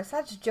Evelyn's house,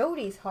 that's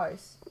Jodie's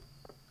house.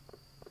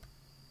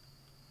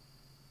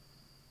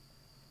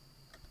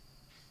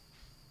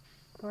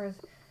 Where's...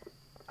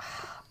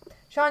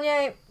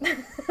 Shania!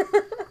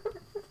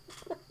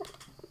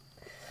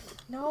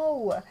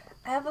 No!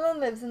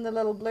 Evelyn lives in the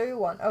little blue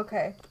one.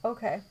 Okay,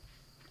 okay.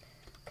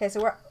 Okay, so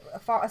we're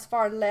as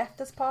far left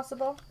as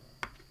possible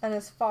and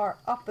as far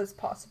up as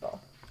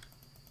possible.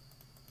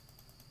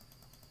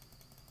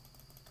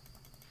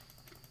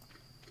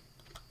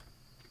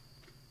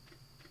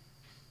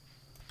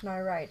 Now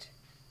right.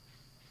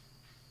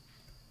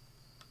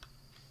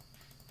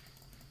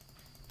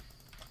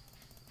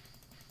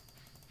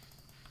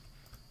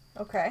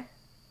 Okay.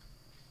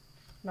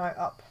 Now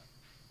up.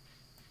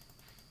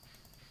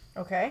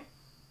 Okay.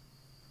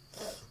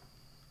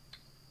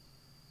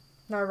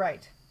 Now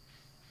right.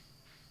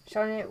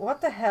 Shani,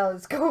 what the hell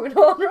is going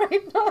on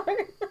right now?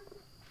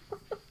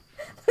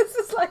 This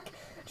is like,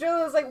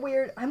 Julia's like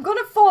weird. I'm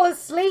gonna fall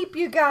asleep,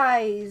 you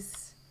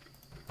guys.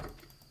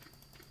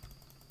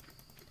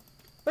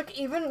 Look,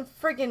 even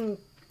friggin'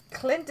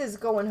 Clint is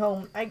going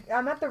home.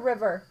 I'm at the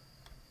river.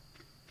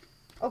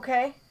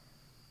 Okay.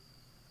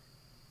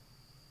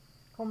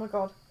 Oh my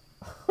god.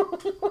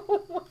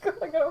 Oh my god,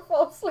 I'm gonna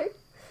fall asleep.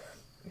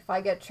 If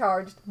I get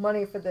charged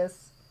money for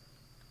this.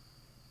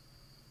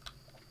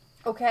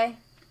 Okay.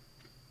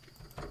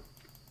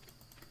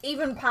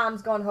 Even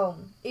Pam's gone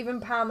home.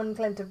 Even Pam and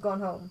Clint have gone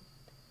home.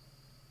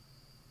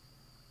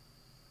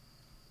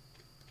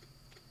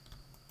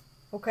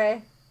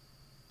 Okay.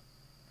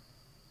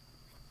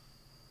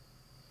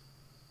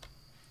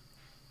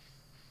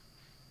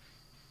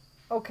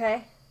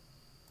 Okay.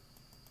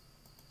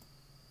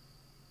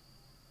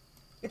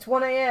 It's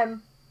 1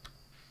 AM.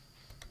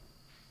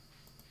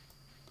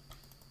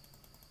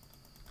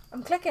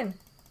 I'm clicking.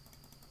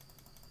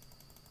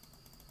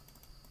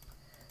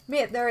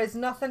 Mate, there is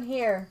nothing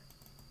here.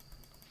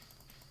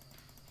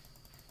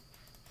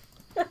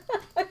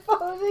 I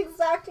followed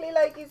exactly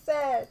like you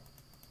said.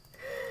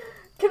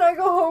 Can I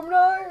go home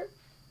now?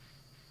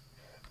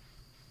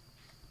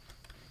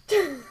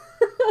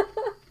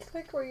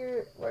 Click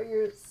where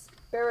your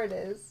spirit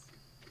is.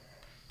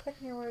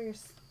 Click near where your...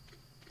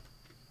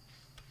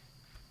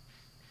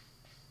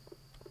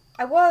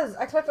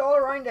 I clicked all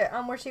around it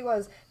and where she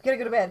was. We gotta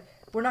go to bed.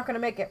 We're not gonna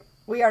make it.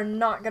 We are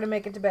not gonna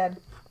make it to bed.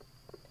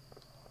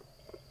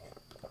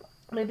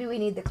 Maybe we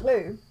need the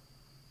clue.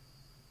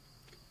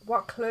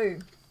 What clue?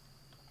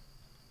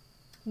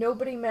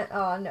 Nobody meant...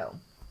 Oh, no.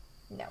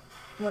 No.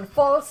 I'm gonna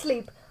fall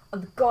asleep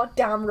on the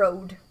goddamn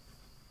road.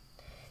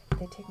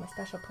 They take my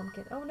special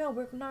pumpkin. Oh no,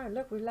 we've now,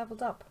 look, we've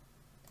leveled up.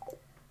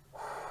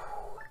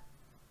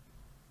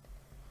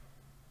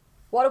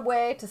 What a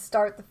way to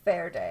start the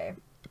fair day.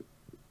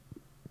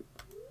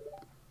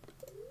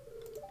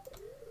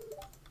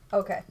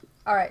 Okay.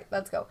 Alright,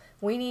 let's go.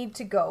 We need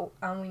to go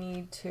and we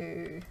need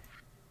to...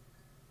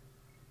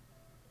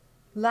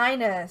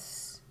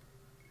 Linus!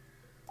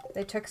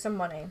 They took some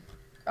money.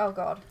 Oh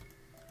god.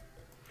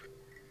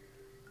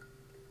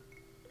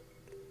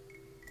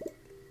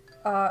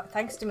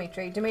 Thanks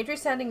Dimitri.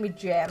 Dimitri's sending me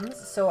gems,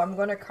 so I'm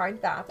gonna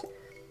count that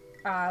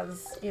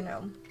as, you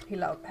know,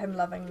 him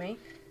loving me.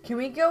 Can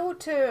we go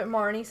to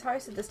Marnie's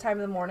house at this time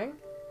of the morning?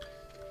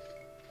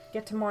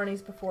 Get to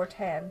Marnie's before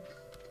 10.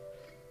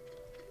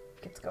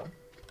 Let's go.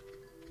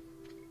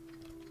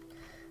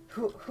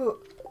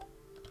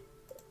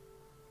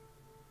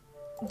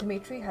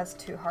 Dimitri has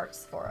 2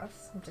 hearts for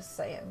us. I'm just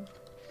saying.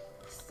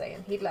 Just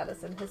saying. He'd let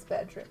us in his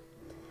bedroom.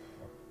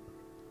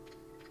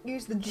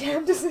 Use the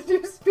gem to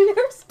seduce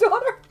Pierre's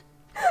daughter.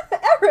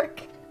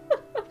 Eric!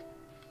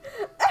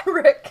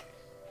 Eric!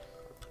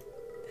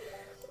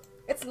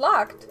 It's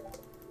locked.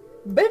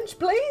 Bench,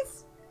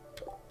 please!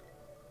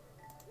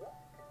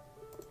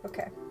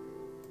 Okay.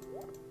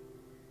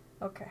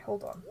 Okay,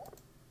 hold on.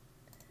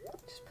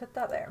 Just put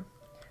that there.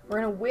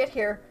 We're gonna wait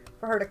here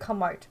for her to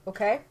come out,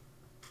 okay?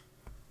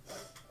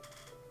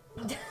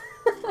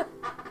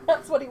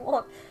 That's what he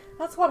wants.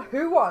 That's what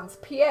who wants?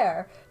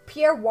 Pierre.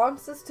 Pierre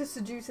wants us to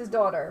seduce his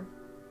daughter.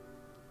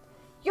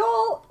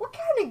 Y'all, what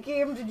kind of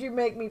game did you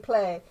make me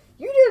play?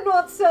 You did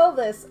not sell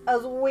this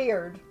as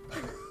weird.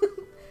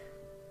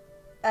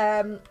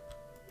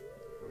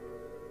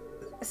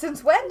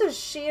 Since when does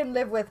Shane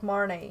live with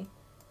Marnie?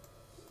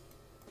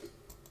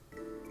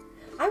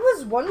 I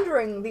was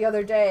wondering the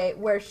other day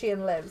where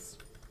Shane lives.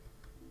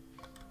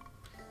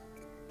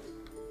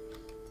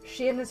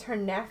 Shane is her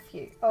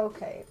nephew.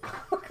 Okay.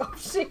 Oh god,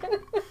 Shane.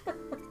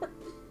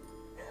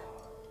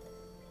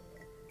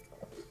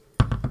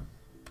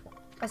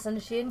 Listen,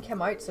 Shane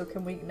came out, so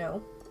can we...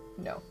 No.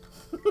 No.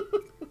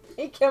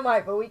 He came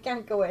out, but we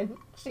can't go in.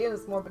 Shane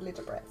is morbidly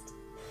depressed.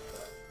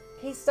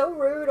 He's so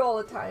rude all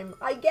the time.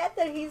 I get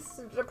that he's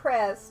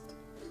depressed.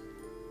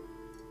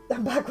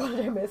 I'm back. What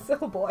did I miss?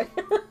 Oh boy.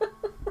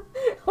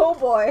 Oh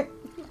boy.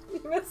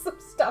 You missed some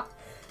stuff.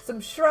 Some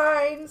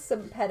shrines,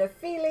 some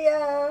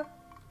pedophilia,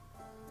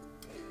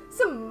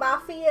 some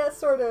mafia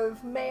sort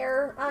of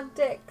mayor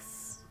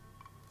antics.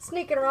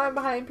 Sneaking around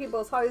behind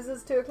people's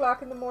houses 2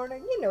 o'clock in the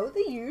morning. You know,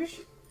 the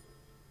usual.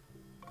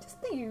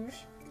 Just the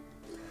usual.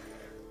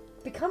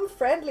 Become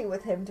friendly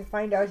with him to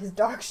find out his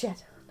dark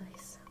shit. Oh,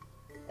 nice.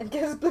 And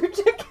get his blue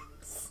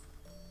chickens.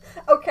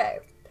 Okay.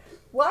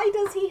 Why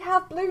does he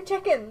have blue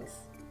chickens?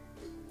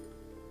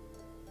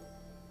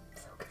 I'm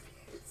so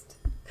confused.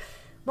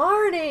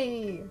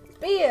 Marnie!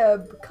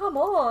 Babe! Come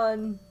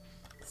on!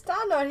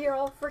 Stand out here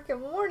all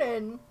freaking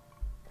morning.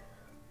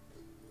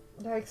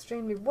 They're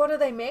extremely... What do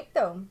they make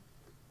though?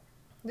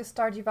 The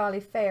Stardew Valley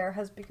Fair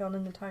has begun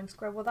in the town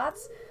square. Well,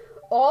 that's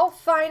all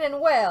fine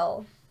and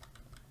well.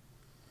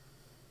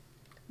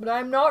 But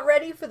I'm not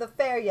ready for the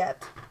fair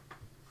yet.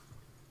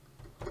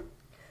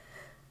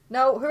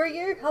 No, who are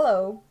you?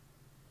 Hello.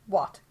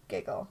 What?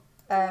 Giggle.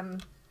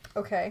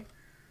 Okay.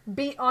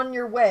 Be on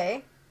your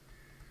way.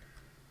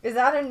 Is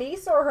that a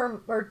niece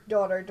or her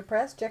daughter?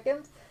 Depressed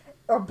chickens?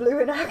 Or blue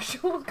in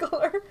actual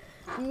colour?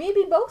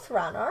 Maybe both,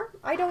 Ranar.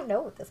 I don't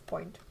know at this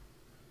point.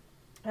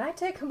 Can I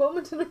take a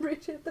moment and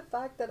appreciate the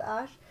fact that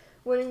Ash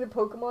winning the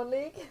Pokemon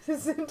League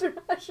is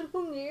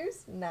international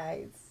news?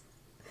 Nice.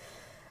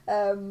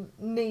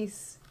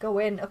 Niece, go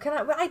in. Oh,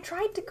 I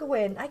tried to go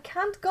in. I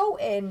can't go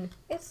in.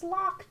 It's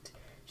locked.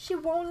 She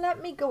won't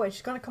let me go in.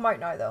 She's gonna come out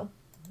now, though.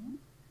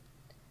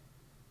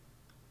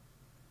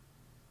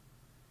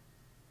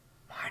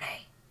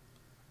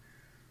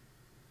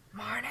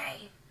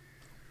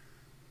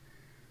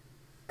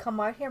 Come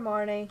out here,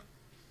 Marnie.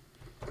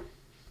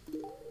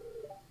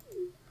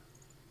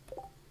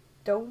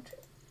 Don't.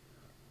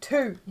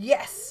 2.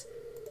 Yes!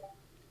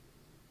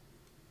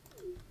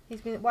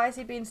 Why has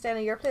he been staying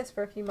at your place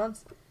for a few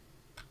months?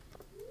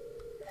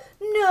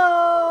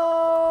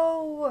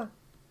 No!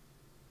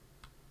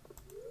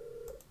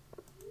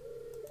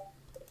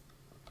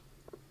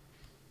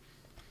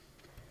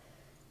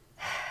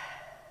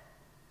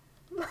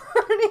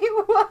 Marnie,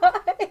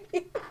 why?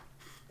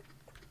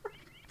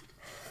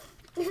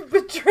 You've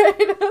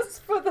betrayed us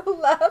for the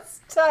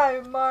last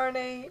time,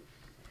 Marnie.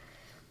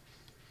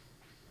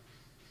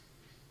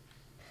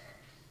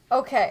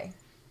 Okay,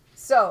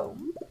 so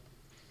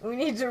we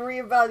need to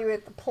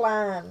reevaluate the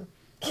plan.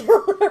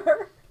 Kill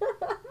her.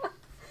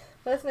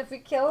 Listen, if we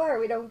kill her,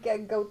 we don't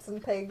get goats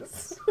and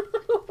pigs.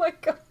 Oh my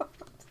god.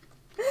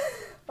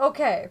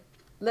 Okay,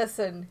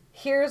 listen,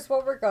 here's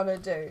what we're gonna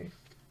do.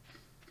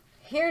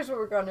 Here's what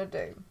we're gonna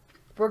do.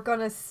 We're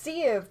gonna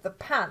save the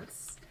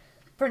pants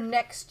for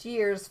next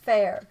year's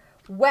fair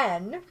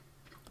when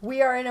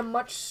we are in a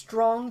much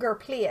stronger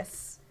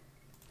place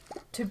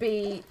to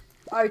be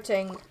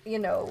outing, you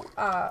know,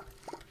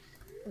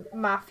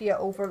 mafia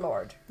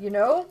overlord, you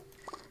know?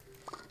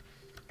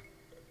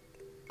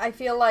 I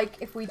feel like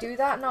if we do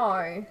that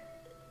now,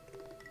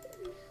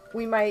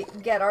 we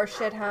might get our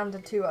shit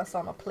handed to us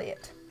on a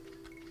plate.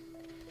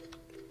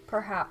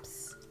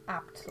 Perhaps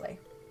aptly.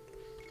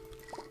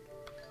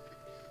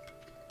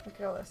 Look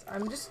at all this.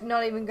 I'm just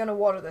not even gonna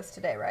water this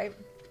today, right?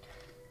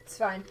 It's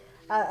fine.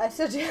 I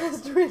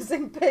suggest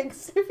raising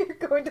pigs if you're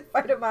going to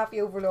fight a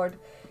mafia overlord.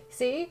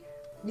 See?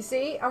 You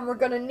see? And we're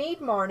gonna need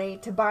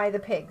Marnie to buy the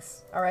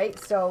pigs. Alright?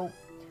 So,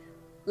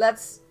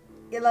 let's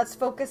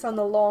focus on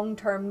the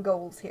long-term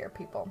goals here,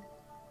 people.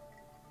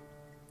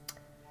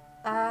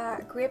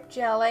 Grape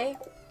jelly.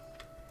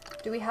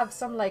 Do we have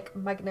some, like,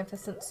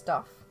 magnificent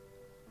stuff?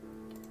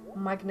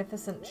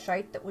 Magnificent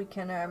shite that we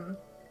can,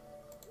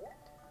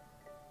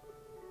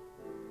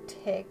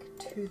 take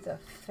to the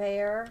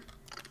fair?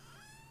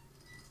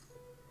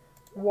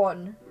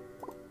 1,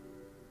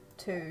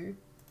 2,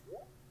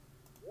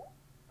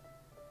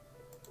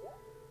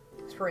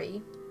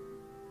 3.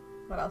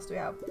 What else do we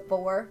have?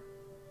 4,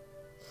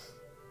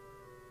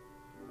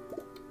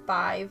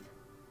 5,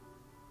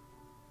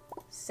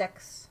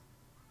 6,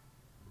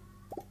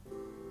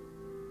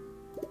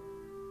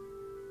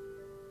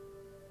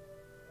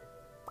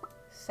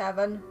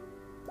 7,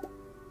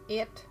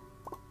 8,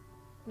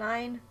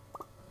 9.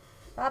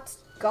 That's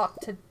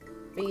got to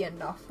be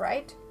enough,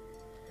 right?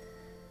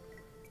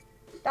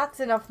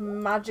 That's enough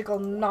magical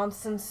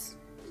nonsense.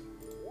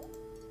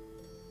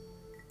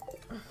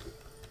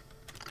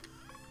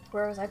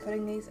 Where was I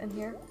putting these? In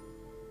here?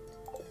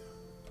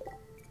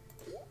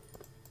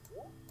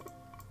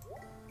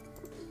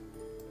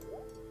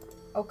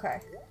 Okay.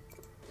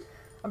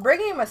 I'm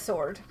bringing my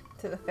sword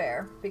to the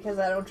fair because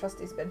I don't trust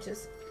these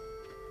benches.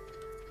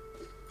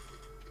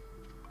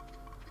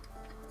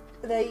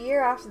 The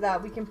year after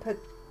that, we can put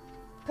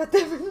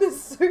them in the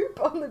soup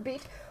on the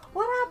beach.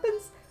 What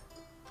happens?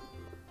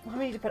 We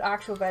need to put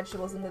actual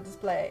vegetables in the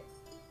display.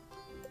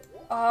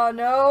 Oh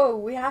no,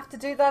 we have to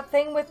do that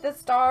thing with the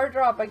star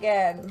drop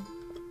again.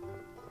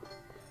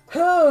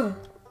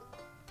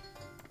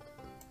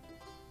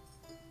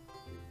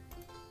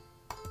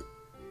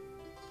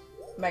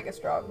 Mega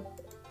strong.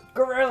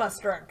 Gorilla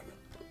strength.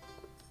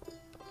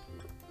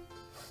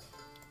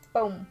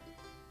 Boom.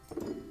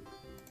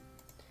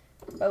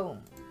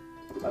 Boom.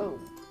 Boom.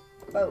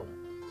 Boom.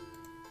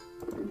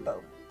 Boom.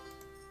 Boom.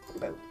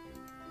 Boom.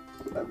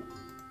 Boom.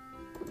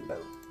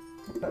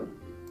 Boom.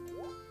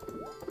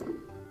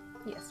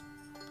 Yes.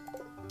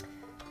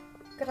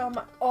 Got all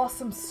my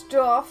awesome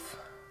stuff.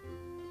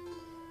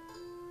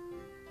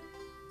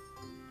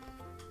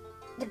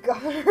 The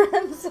governor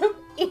ends up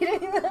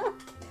eating them.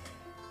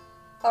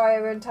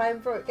 Alright, we're in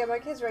time for get my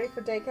kids ready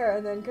for daycare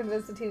and then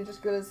convince the teenagers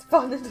to go to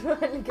fun and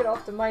finally get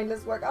off to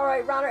mindless work.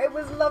 Alright, Ranner, it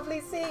was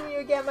lovely seeing you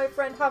again, my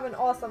friend. Have an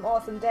awesome,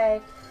 awesome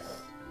day.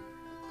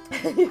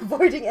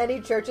 Avoiding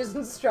any churches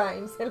and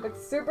shrines. They look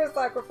super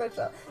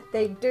sacrificial.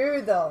 They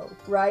do though,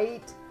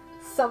 right?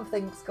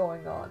 Something's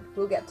going on.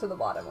 We'll get to the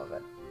bottom of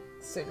it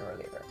sooner or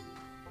later.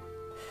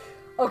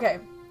 Okay,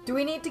 do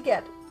we need to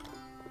get...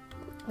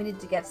 We need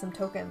to get some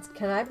tokens.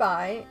 Can I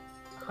buy...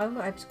 How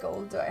much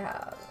gold do I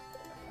have?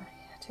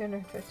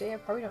 250? I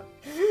probably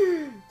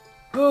don't...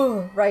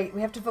 Oh, right, we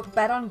have to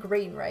bet on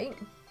green, right?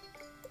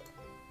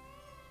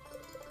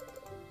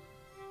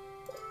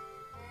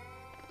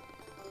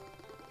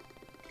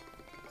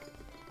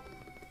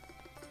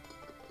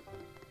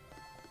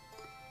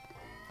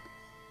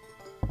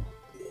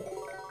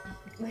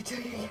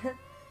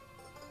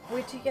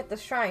 Wait till you get the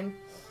shrine.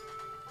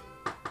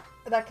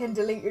 That can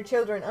delete your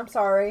children. I'm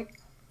sorry.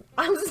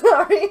 I'm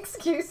sorry,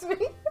 excuse me.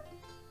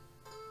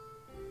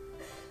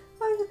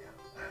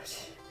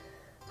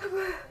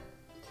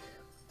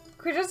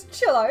 Can we just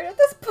chill out at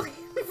this point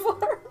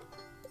before?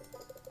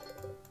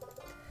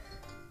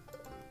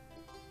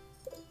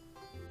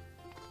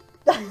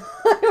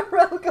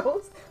 IRL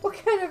goals? What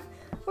kind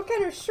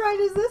of of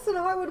shrine is this and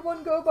how would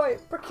one go about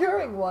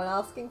procuring one?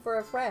 Asking for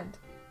a friend.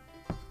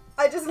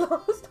 I just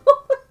lost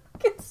all my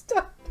fucking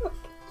stuff.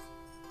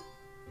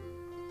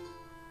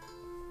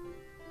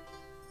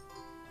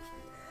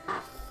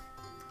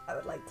 I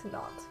would like to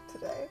not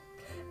today.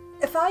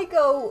 If I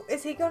go,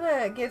 is he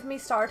gonna give me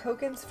star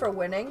tokens for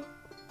winning?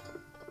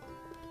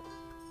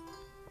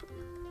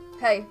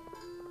 Hey.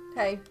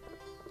 Hey.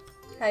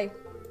 Hey.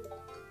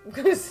 I'm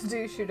gonna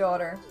seduce your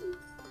daughter.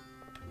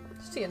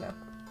 Just so you know.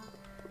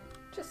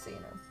 Just so you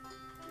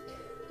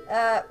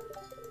know.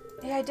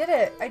 Yeah, I did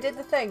it. I did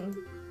the thing.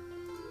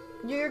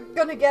 You're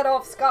gonna get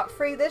off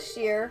scot-free this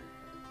year,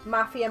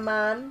 Mafia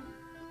man.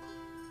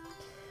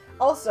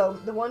 Also,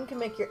 the one can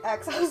make your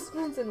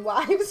ex-husbands and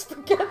wives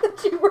forget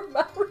that you were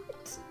married.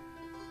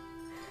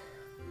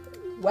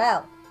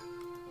 Well.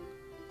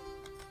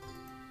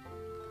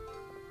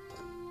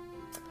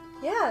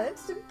 Yeah,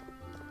 it's...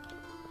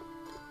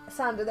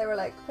 Sandra, they were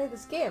like, play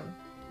this game,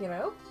 you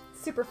know?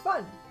 Super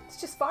fun.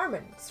 It's just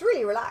farming. It's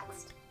really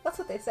relaxed. That's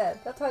what they said.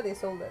 That's how they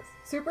sold this.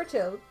 Super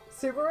chill,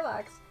 super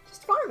relaxed.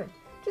 Just farming.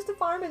 Just a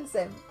farming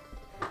sim.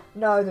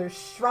 Now there's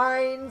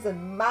shrines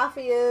and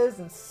mafias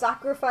and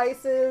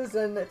sacrifices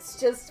and it's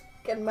just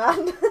fucking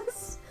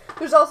madness.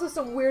 There's also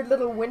some weird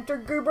little winter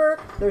goober.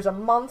 There's a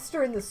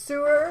monster in the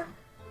sewer.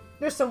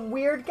 There's some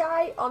weird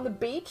guy on the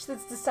beach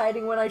that's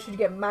deciding when I should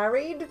get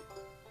married.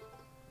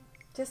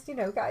 Just, you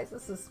know, guys,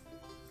 this is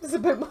a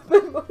bit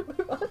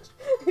much.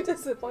 I'm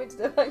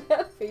disappointed if I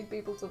can't feed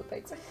people to the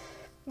pigs.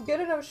 Good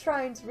enough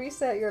shrines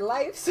reset your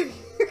life so you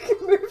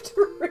can move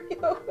to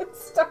Rio and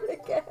start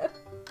again.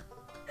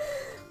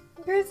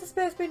 Where's the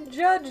space been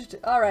judged?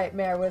 Alright,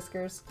 Mayor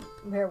Whiskers.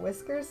 Mayor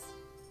Whiskers?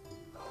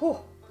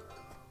 Whoa.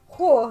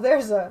 Whoa,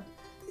 there's a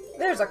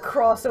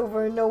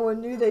crossover no one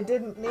knew they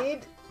didn't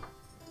need.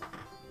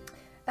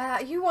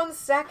 You won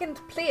second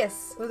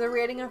place with a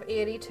rating of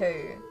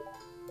 82.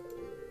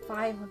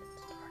 500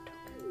 star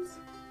tokens.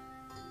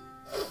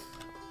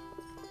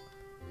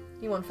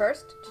 You won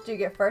first? Did you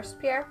get first,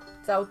 Pierre?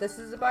 Is that what this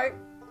is about?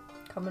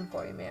 Coming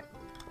for you, mate.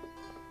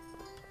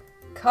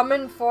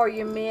 Coming for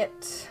you,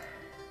 mate.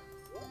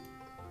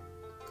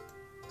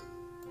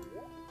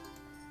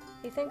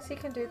 He thinks he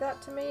can do that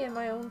to me in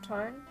my own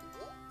town?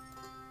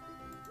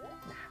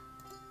 Nah.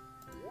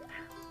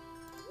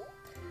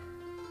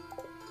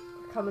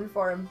 We're coming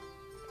for him.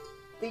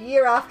 The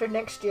year after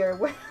next year,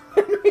 when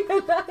we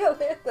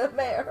annihilate the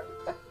mayor.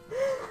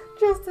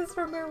 Justice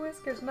for Mayor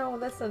Whiskers. No,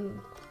 listen.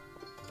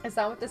 Is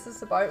that what this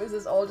is about? Is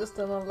this all just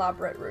an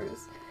elaborate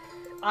ruse?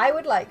 I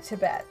would like to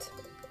bet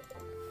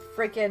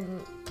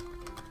freaking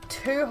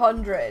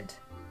 200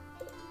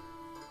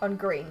 on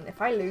green.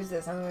 If I lose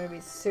this, I'm going to be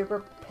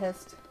super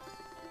pissed.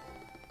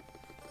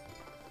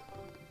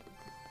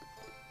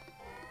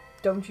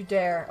 Don't you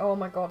dare. Oh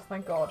my god,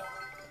 thank god.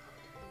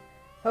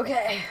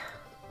 Okay.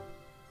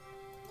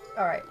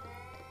 Alright.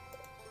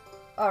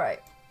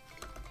 Alright.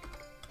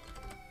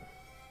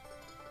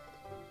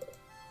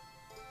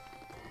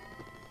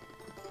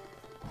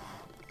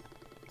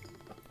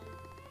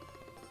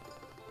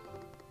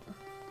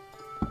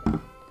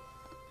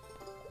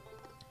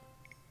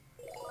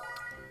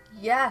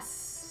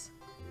 Yes!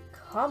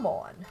 Come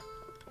on.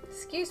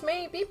 Excuse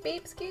me, beep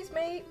beep, excuse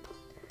me.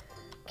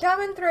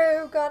 Coming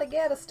through, gotta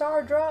get a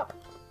star drop.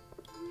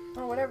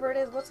 Or whatever it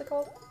is, what's it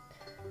called?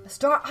 A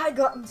star, I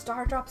got him,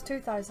 star drops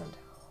 2000.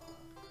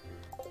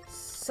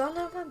 Son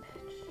of a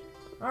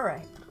bitch.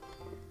 Alright.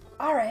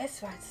 Alright, it's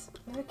fine.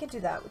 We can do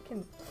that, we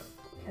can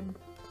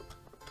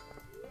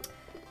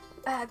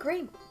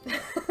green.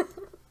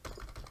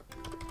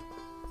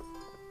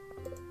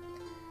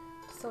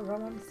 Still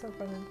running, still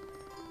running.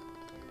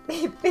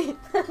 Beep beep,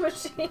 I'm a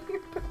sheep.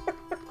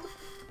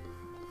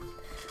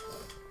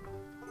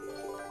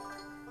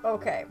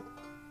 Okay.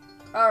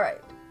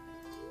 Alright.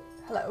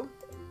 Hello.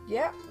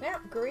 Yeah, yeah,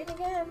 green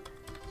again.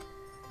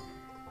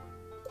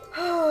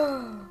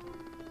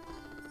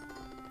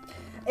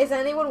 Is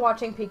anyone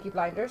watching Peaky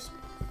Blinders?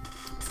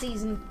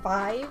 Season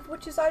 5,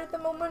 which is out at the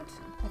moment.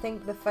 I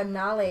think the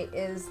finale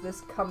is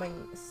this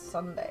coming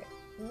Sunday.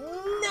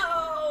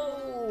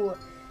 No!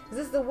 Is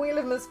this the Wheel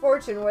of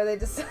Misfortune where they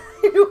decide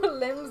what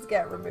limbs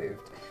get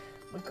removed?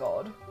 Oh my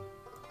god.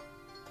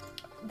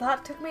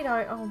 That took me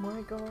down. Oh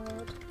my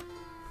god.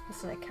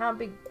 Listen, it can't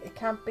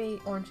be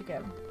orange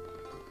again.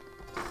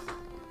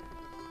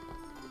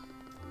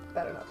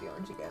 Better not be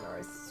orange again, or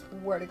I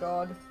swear to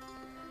god.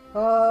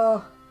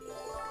 Oh.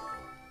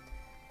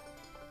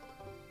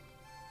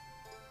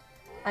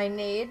 I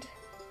need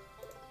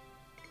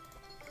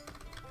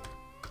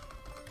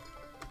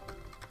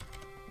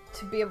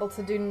to be able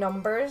to do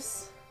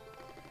numbers.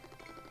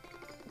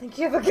 I think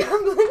you have a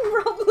gambling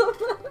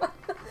problem.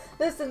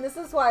 Listen, this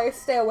is why I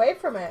stay away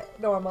from it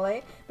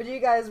normally. But you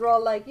guys were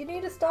all like, you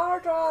need a star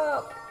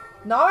drop.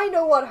 Now I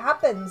know what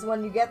happens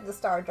when you get the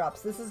star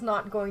drops. This is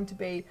not going to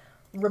be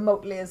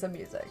remotely as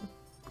amusing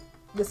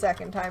the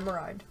second time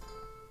around.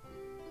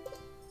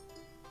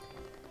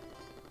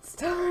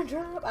 Star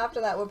drop. After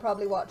that, we'll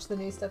probably watch the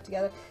new stuff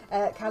together.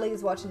 Callie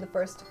is watching the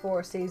first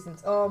 4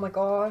 seasons. Oh my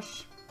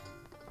gosh.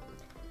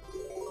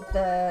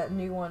 the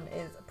new one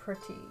is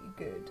pretty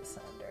good,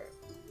 Sander.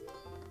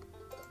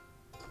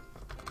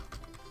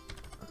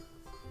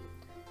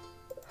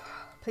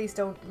 Please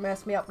don't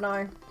mess me up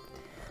now.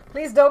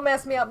 Please don't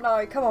mess me up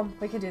now. Come on,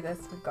 we can do this.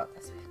 We've got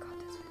this. We've got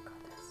this. We've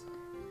got this.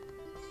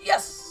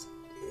 Yes!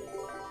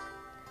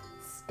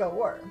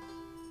 Score.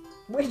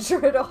 We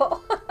drew it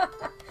all.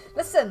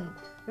 Listen,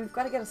 we've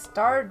got to get a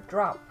star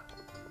drop.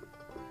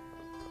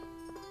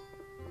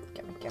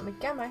 Gimme, gimme,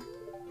 gimme.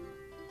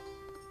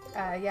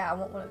 Yeah, I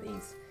want one of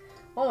these.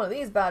 I want one of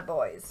these bad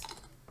boys.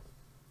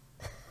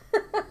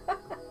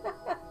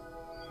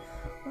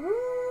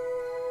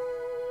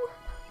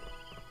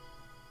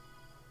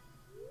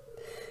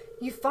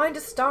 You find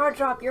a star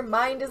drop, your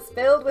mind is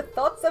filled with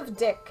thoughts of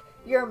Dick.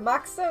 Your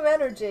maximum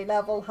energy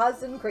level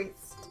has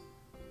increased.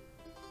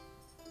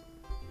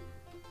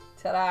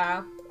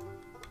 Ta-da!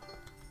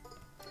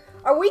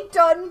 Are we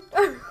done?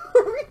 Are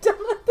we done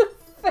at the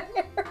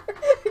fair?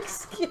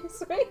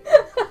 Excuse me?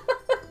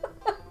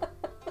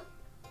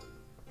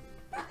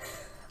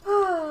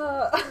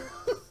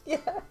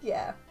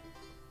 Yeah.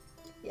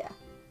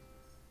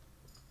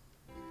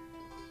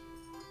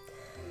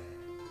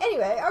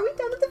 Anyway, are we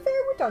done at the fair?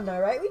 We're done now,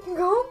 right? We can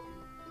go.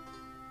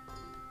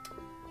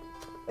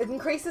 It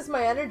increases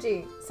my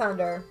energy,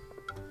 Sander.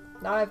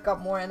 Now I've got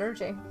more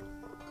energy.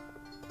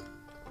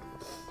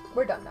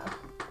 We're done now.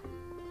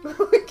 we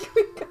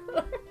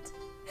got it.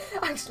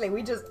 Actually,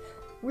 we just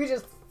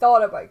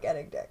thought about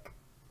getting Dick.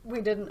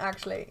 We didn't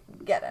actually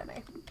get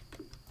any.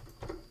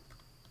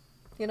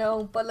 You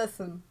know, but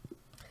listen.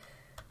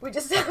 We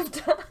just have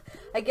to...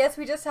 I guess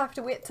we just have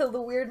to wait till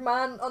the weird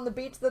man on the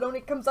beach that only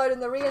comes out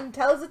in the rain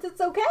tells us it's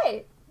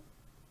okay.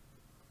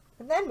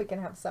 And then we can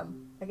have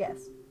some, I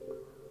guess.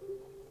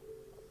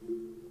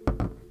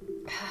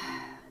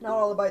 Not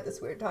all about this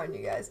weird town,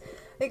 you guys.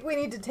 I think we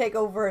need to take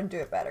over and do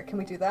it better. Can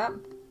we do that?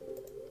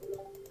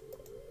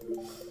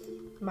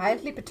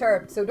 Mildly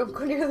perturbed, so don't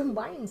go near the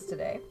mines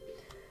today.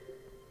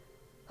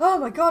 Oh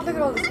my god, look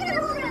at all this.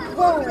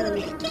 Whoa!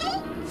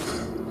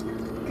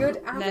 Good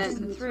afternoon.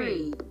 Lesson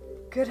 3.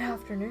 Good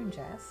afternoon,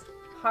 Jess.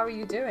 How are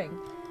you doing?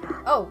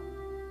 Oh,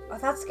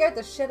 that scared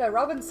the shit out.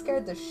 Robin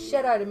scared the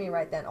shit out of me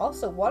right then.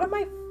 Also, what am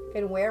I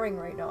fucking wearing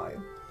right now?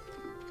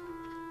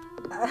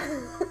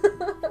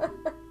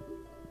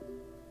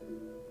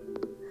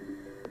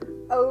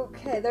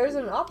 Okay, there's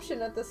an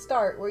option at the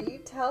start where you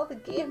tell the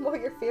game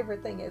what your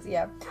favorite thing is.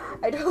 Yeah,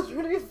 I told her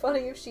it would be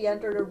funny if she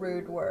entered a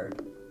rude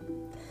word.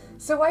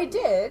 So I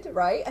did,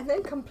 right? And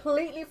then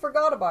completely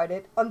forgot about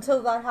it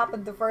until that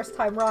happened the first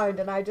time round,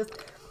 and I just...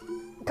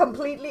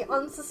 completely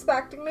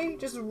unsuspectingly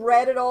just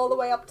read it all the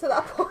way up to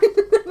that point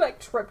and then like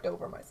tripped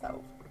over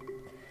myself.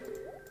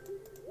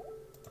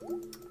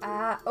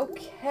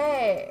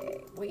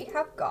 Okay. We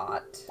have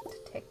got to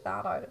take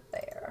that out of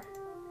there.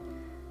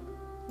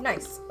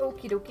 Nice.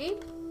 Okie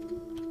dokie.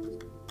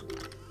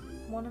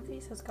 One of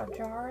these has got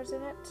jars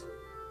in it.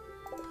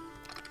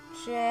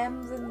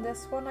 Gems in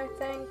this one, I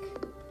think.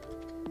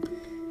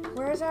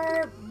 Where's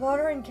our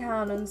watering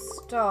can and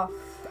stuff?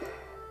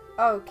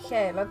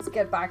 Okay, let's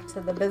get back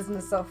to the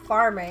business of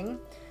farming.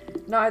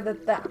 Now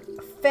that the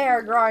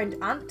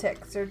fairground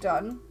antics are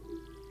done.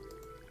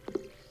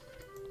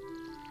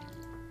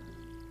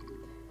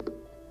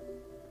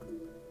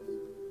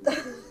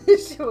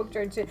 She woke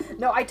during two.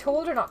 No, I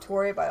told her not to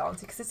worry about it,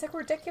 honestly, because it's like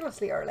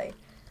ridiculously early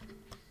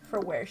for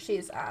where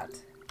she's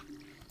at.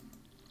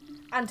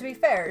 And to be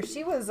fair,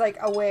 she was like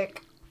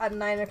awake at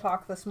 9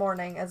 o'clock this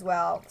morning as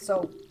well,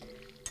 so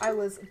I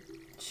was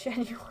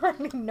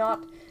genuinely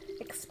not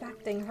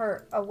expecting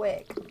her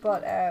awake.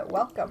 But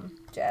welcome,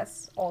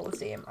 Jess, all the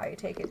same. I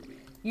take it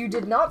you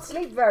did not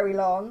sleep very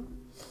long.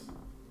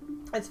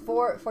 It's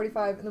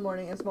 4:45 in the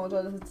morning and Small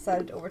Child has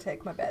decided to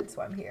overtake my bed,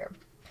 so I'm here.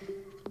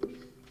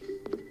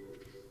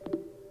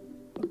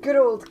 Good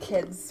old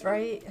kids,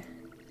 right?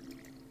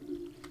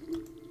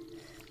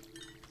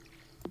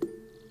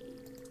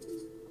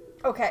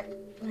 Okay,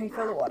 let me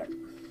fill the water.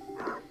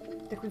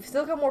 Look, we've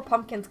still got more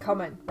pumpkins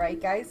coming,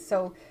 right, guys?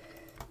 So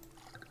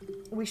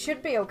we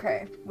should be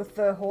okay with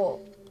the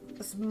whole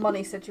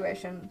money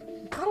situation.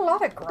 We've got a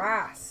lot of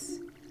grass.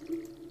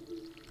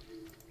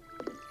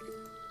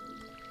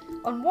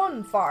 On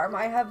one farm,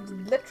 I have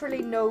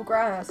literally no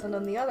grass, and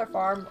on the other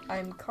farm,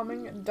 I'm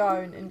coming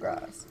down in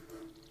grass.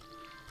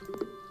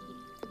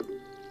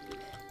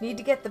 Need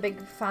to get the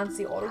big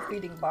fancy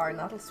auto-feeding barn,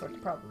 that'll sort the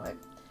problem out.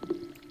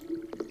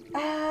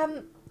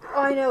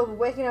 I know,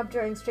 waking up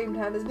during stream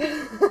time has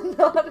been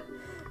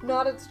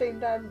not at stream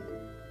time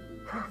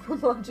for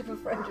much of a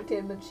for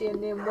entertainment.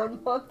 Shane, name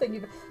one mod thing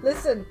you've...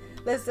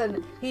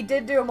 Listen, he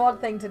did do a mod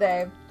thing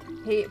today.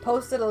 He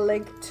posted a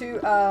link to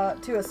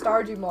a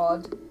Stardew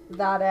mod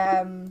that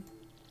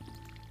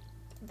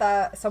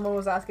that someone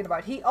was asking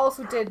about. He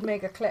also did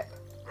make a clip.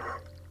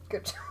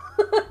 Good job.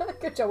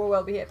 Good job, we're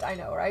well behaved, I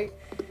know, right?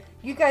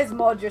 You guys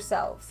mod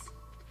yourselves.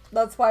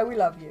 That's why we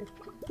love you.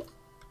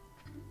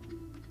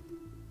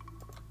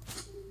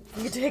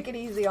 You take it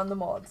easy on the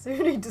mods.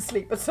 You need to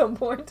sleep at some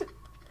point.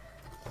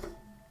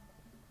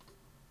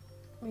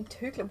 I mean,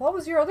 2 clips. What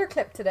was your other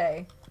clip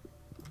today?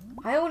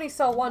 I only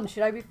saw one.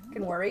 Should I be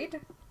fucking worried?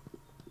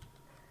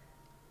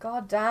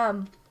 God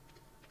damn.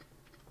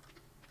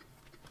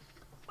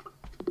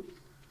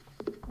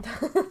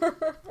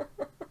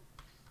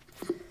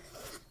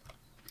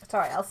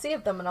 Sorry, I'll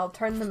save them and I'll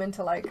turn them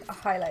into like a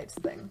highlights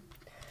thing.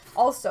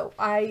 Also,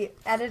 I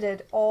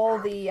edited all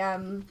the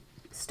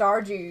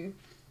Stardew.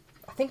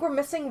 I think we're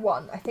missing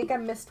one. I think I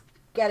missed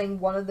getting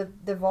one of the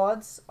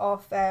VODs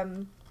off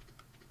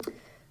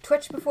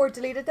Twitch before it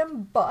deleted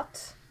them,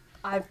 but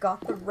I've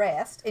got the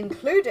rest,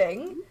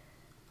 including,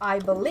 I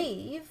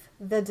believe,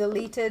 the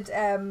deleted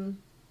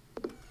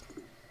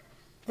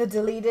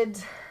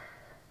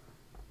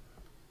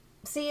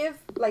save,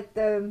 like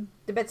the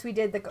bits we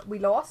did that we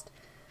lost.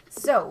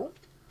 So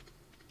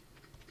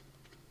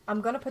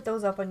I'm gonna put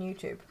those up on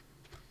YouTube,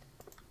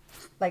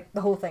 like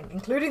the whole thing,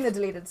 including the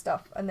deleted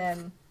stuff, and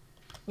then,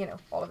 you know,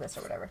 all of this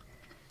or whatever.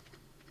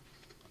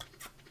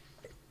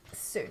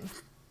 Soon.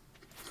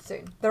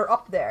 They're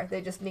up there.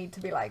 They just need to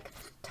be like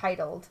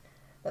titled.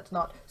 That's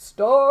not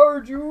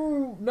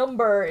Stardew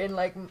number in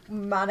like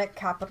manic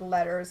capital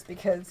letters,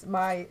 because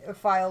my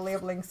file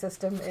labeling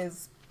system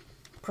is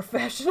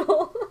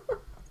professional.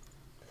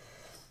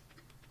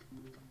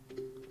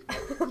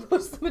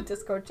 Most of them in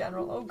Discord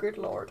general. Oh, good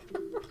lord.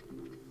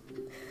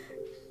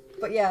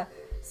 But yeah,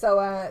 so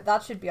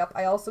that should be up.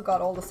 I also got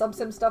all the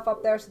Subsim stuff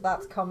up there, so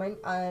that's coming.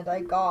 And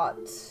I got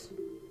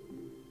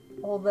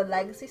all the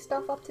legacy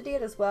stuff up to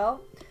date as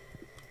well.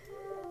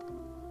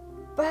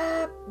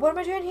 But what am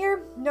I doing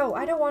here? No,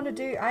 I don't want to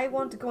do... I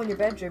want to go in your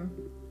bedroom.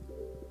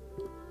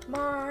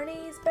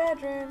 Marnie's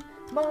bedroom.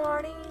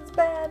 Marnie's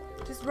bed.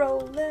 Just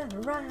rolling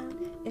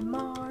around in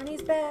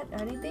Marnie's bed.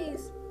 I need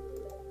these.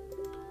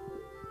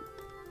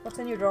 What's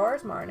in your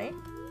drawers, Marnie?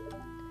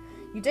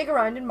 You dig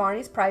around in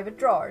Marnie's private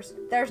drawers.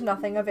 There's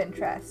nothing of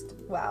interest.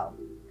 Well,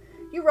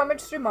 you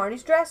rummage through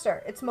Marnie's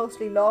dresser. It's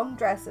mostly long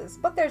dresses,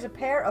 but there's a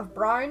pair of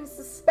brown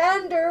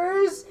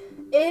suspenders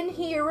in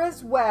here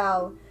as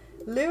well.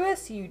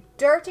 Lewis, you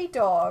dirty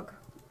dog.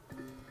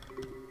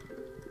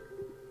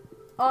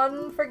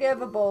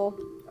 Unforgivable.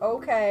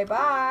 Okay,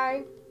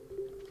 bye.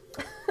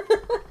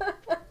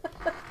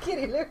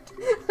 Kitty looked.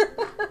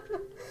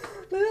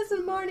 Lewis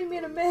and Marnie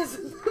made a mess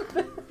in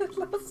the bed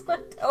last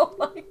night. Oh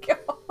my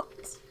god.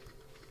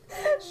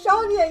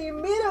 Shania, you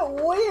made it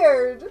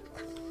weird.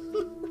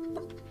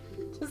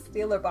 Just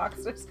steal their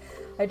boxers.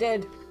 I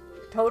did.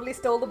 Totally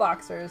stole the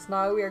boxers.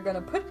 Now we are going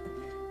to put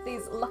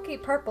these lucky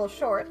purple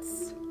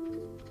shorts.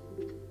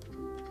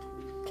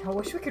 I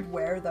wish we could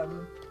wear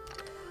them.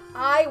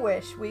 I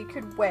wish we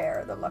could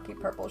wear the lucky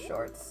purple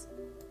shorts.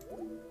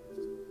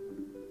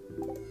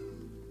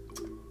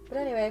 But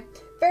anyway,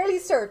 fairly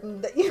certain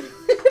that you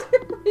made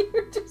it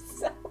weird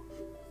yourself.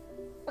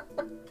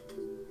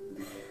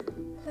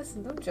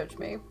 Listen, don't judge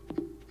me.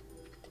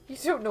 You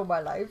don't know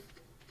my life.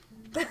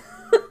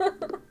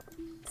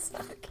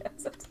 Santa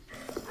gets it.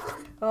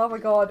 Oh my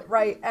god.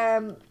 Right,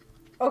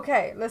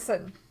 okay,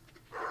 listen.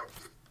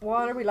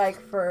 What are we like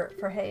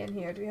for hay in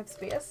here? Do we have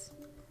space?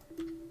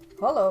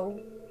 Hello.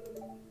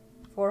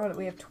 400,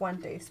 we have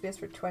 20. Space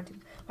for 20.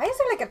 Why is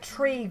there like a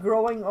tree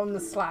growing on the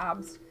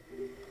slabs?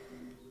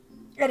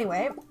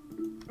 Anyway,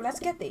 let's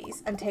get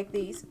these and take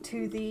these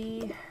to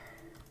the...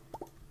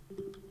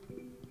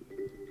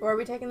 Where are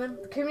we taking them?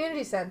 The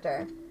community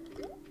center.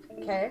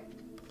 Okay.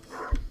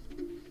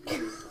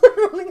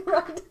 Rolling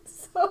around in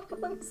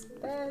someone's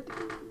bed.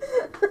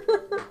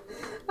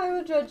 I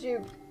will judge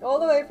you all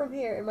the way from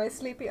here in my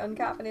sleepy,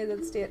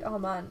 uncaffeinated state. Oh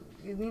man,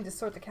 you need to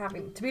sort the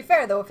caffeine. To be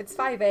fair though, if it's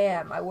 5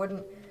 AM, I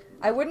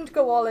wouldn't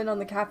go all in on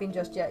the caffeine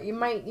just yet. You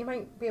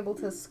might be able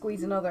to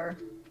squeeze another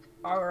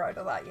hour out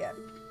of that yet.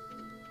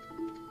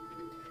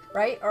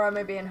 Right? Or am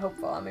I being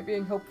hopeful? Am I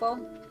being hopeful?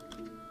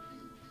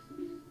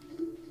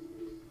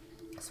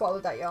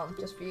 Swallowed that yawn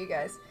just for you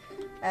guys.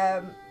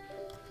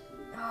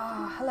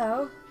 Oh,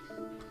 hello.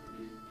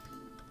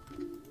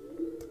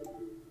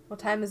 What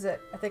time is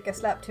it? I think I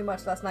slept too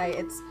much last night.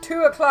 It's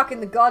 2 o'clock in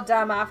the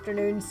goddamn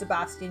afternoon,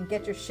 Sebastian.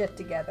 Get your shit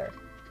together.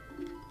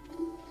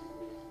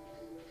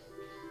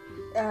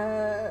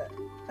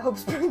 Hope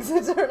Springs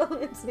eternal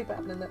in sleep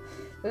happening.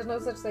 There's no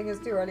such thing as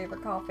too early for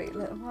coffee.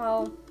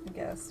 Well, I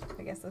guess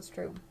that's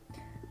true.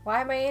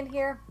 Why am I in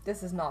here?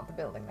 This is not the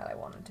building that I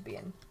wanted to be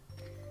in.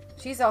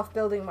 She's off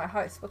building my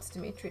house. What's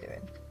Dimitri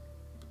doing?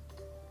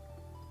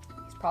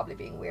 He's probably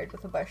being weird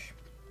with a bush.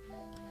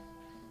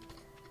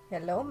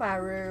 Hello,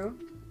 Maru.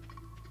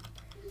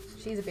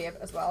 She's a babe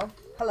as well.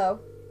 Hello.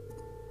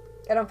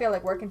 I don't feel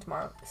like working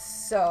tomorrow,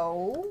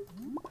 so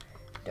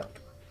don't.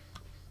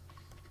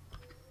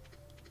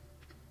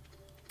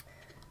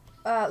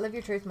 Live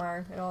your truth,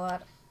 Maru, and all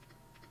that.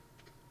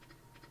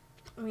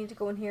 We need to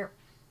go in here.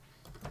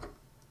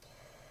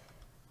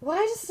 Why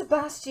does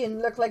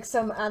Sebastian look like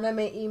some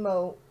anime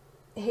emo?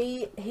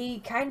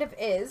 He kind of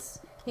is.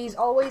 He's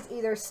always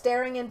either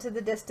staring into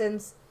the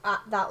distance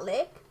at that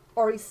lake,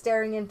 or he's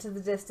staring into the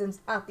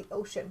distance at the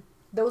ocean.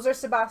 Those are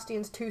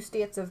Sebastian's two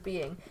states of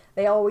being.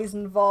 They always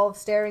involve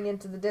staring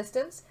into the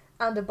distance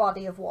and a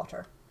body of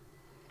water.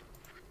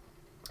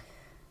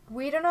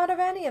 We do not have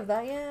any of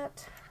that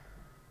yet.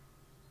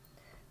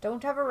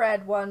 Don't have a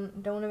red one.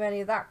 Don't have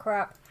any of that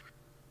crap.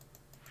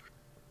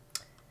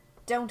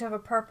 Don't have a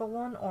purple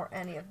one or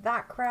any of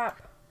that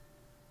crap.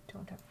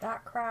 Don't have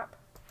that crap.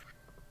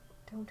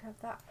 Don't have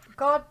that.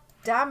 God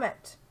damn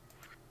it.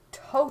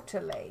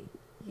 Totally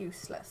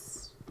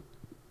useless.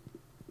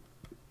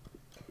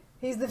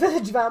 He's the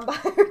village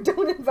vampire.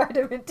 Don't invite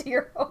him into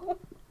your home.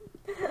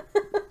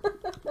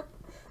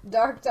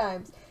 Dark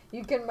times.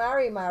 You can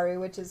marry Maru,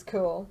 which is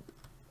cool.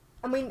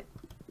 I mean,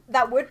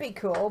 that would be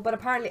cool, but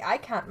apparently I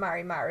can't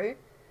marry Maru,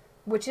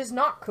 which is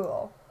not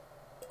cool.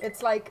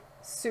 It's like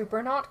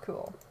super not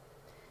cool.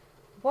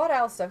 What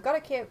else? I've got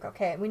a cake.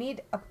 Okay, we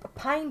need a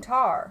pine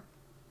tar.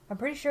 I'm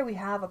pretty sure we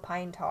have a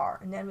pine tar,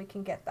 and then we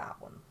can get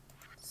that one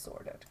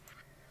sorted.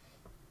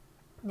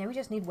 Now we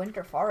just need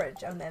winter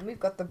forage, and then we've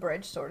got the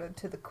bridge sorted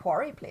to the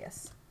quarry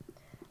place.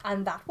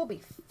 And that will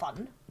be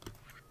fun.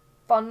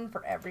 Fun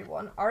for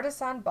everyone.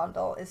 Artisan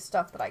bundle is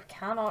stuff that I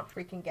cannot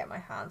freaking get my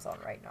hands on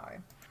right now.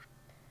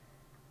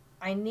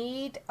 I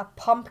need a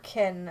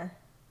pumpkin.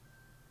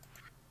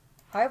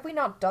 How have we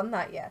not done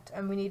that yet?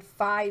 And we need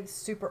 5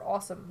 super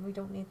awesome. We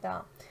don't need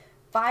that.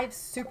 5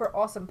 super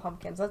awesome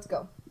pumpkins. Let's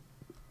go.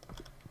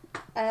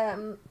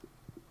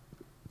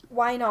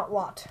 Why not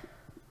what?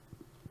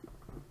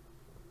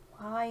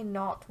 Why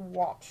not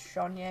what,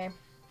 Shonye?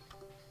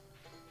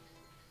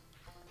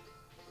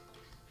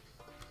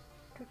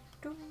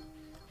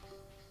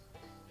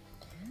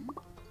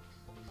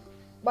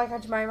 Why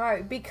can't you marry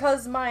Maru?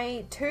 Because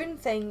my toon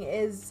thing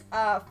is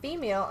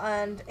female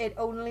and it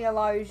only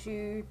allows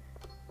you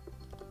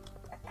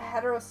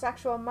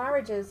heterosexual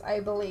marriages, I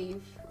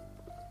believe.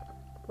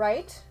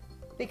 Right?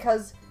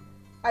 Because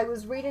I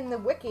was reading the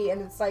wiki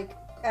and it's like,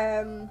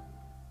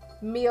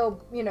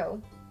 male, you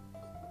know.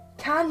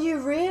 Can you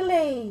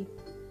really?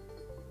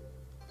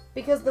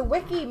 Because the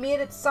wiki made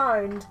it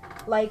sound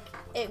like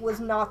it was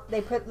not, they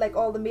put like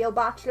all the male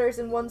bachelors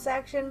in one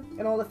section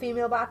and all the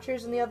female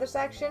bachelors in the other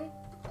section.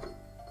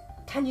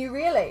 Can you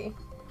really?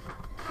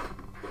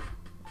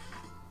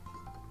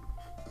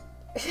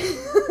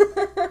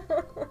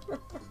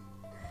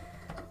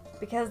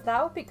 Because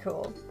that would be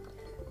cool.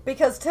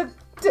 Because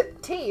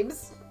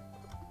teams,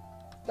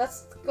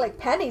 that's like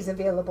pennies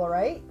available,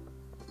 right?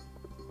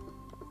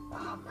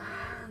 Oh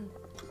man.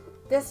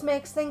 This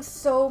makes things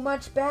so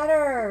much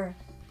better.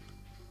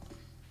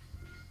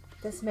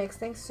 This makes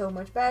things so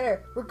much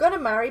better. We're gonna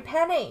marry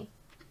Penny.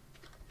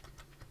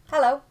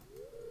 Hello.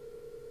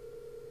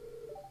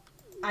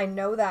 I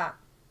know that.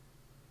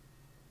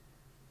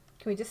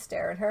 Can we just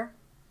stare at her?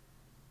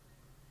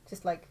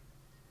 Just like,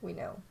 we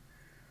know.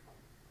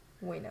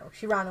 We know.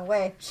 She ran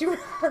away. She ran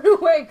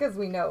away because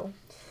we know.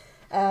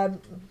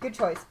 Good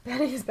choice.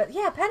 Penny's better.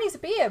 Yeah, Penny's a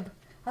babe.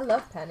 I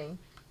love Penny.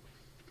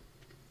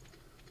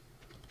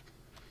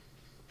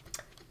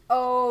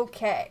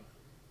 Okay.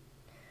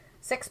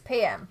 6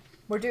 p.m.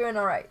 We're doing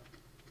alright.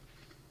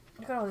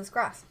 Look at all this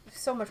grass. There's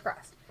so much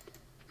grass.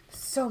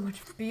 So much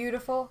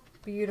beautiful,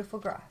 beautiful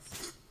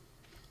grass.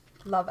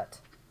 Love it.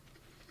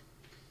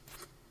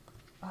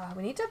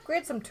 We need to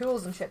upgrade some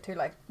tools and shit too.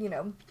 Like, you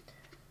know,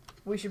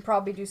 we should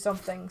probably do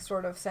something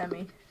sort of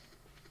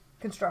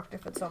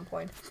semi-constructive at some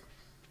point.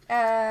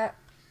 I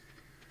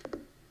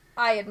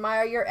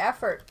admire your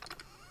effort.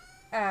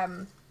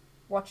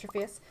 Watch your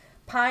face.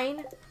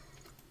 Pine.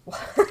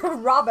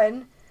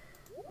 Robin.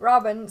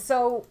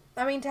 So,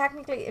 I mean,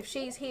 technically, if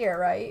she's here,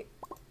 right?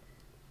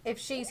 If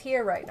she's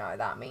here right now,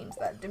 that means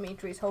that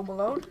Dimitri's home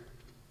alone.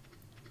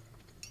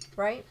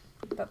 Right?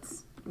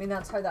 That's, I mean,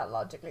 that's how that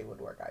logically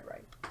would work out,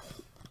 right?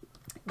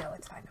 No,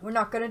 it's fine. We're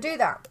not going to do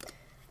that.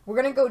 We're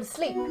going to go to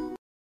sleep.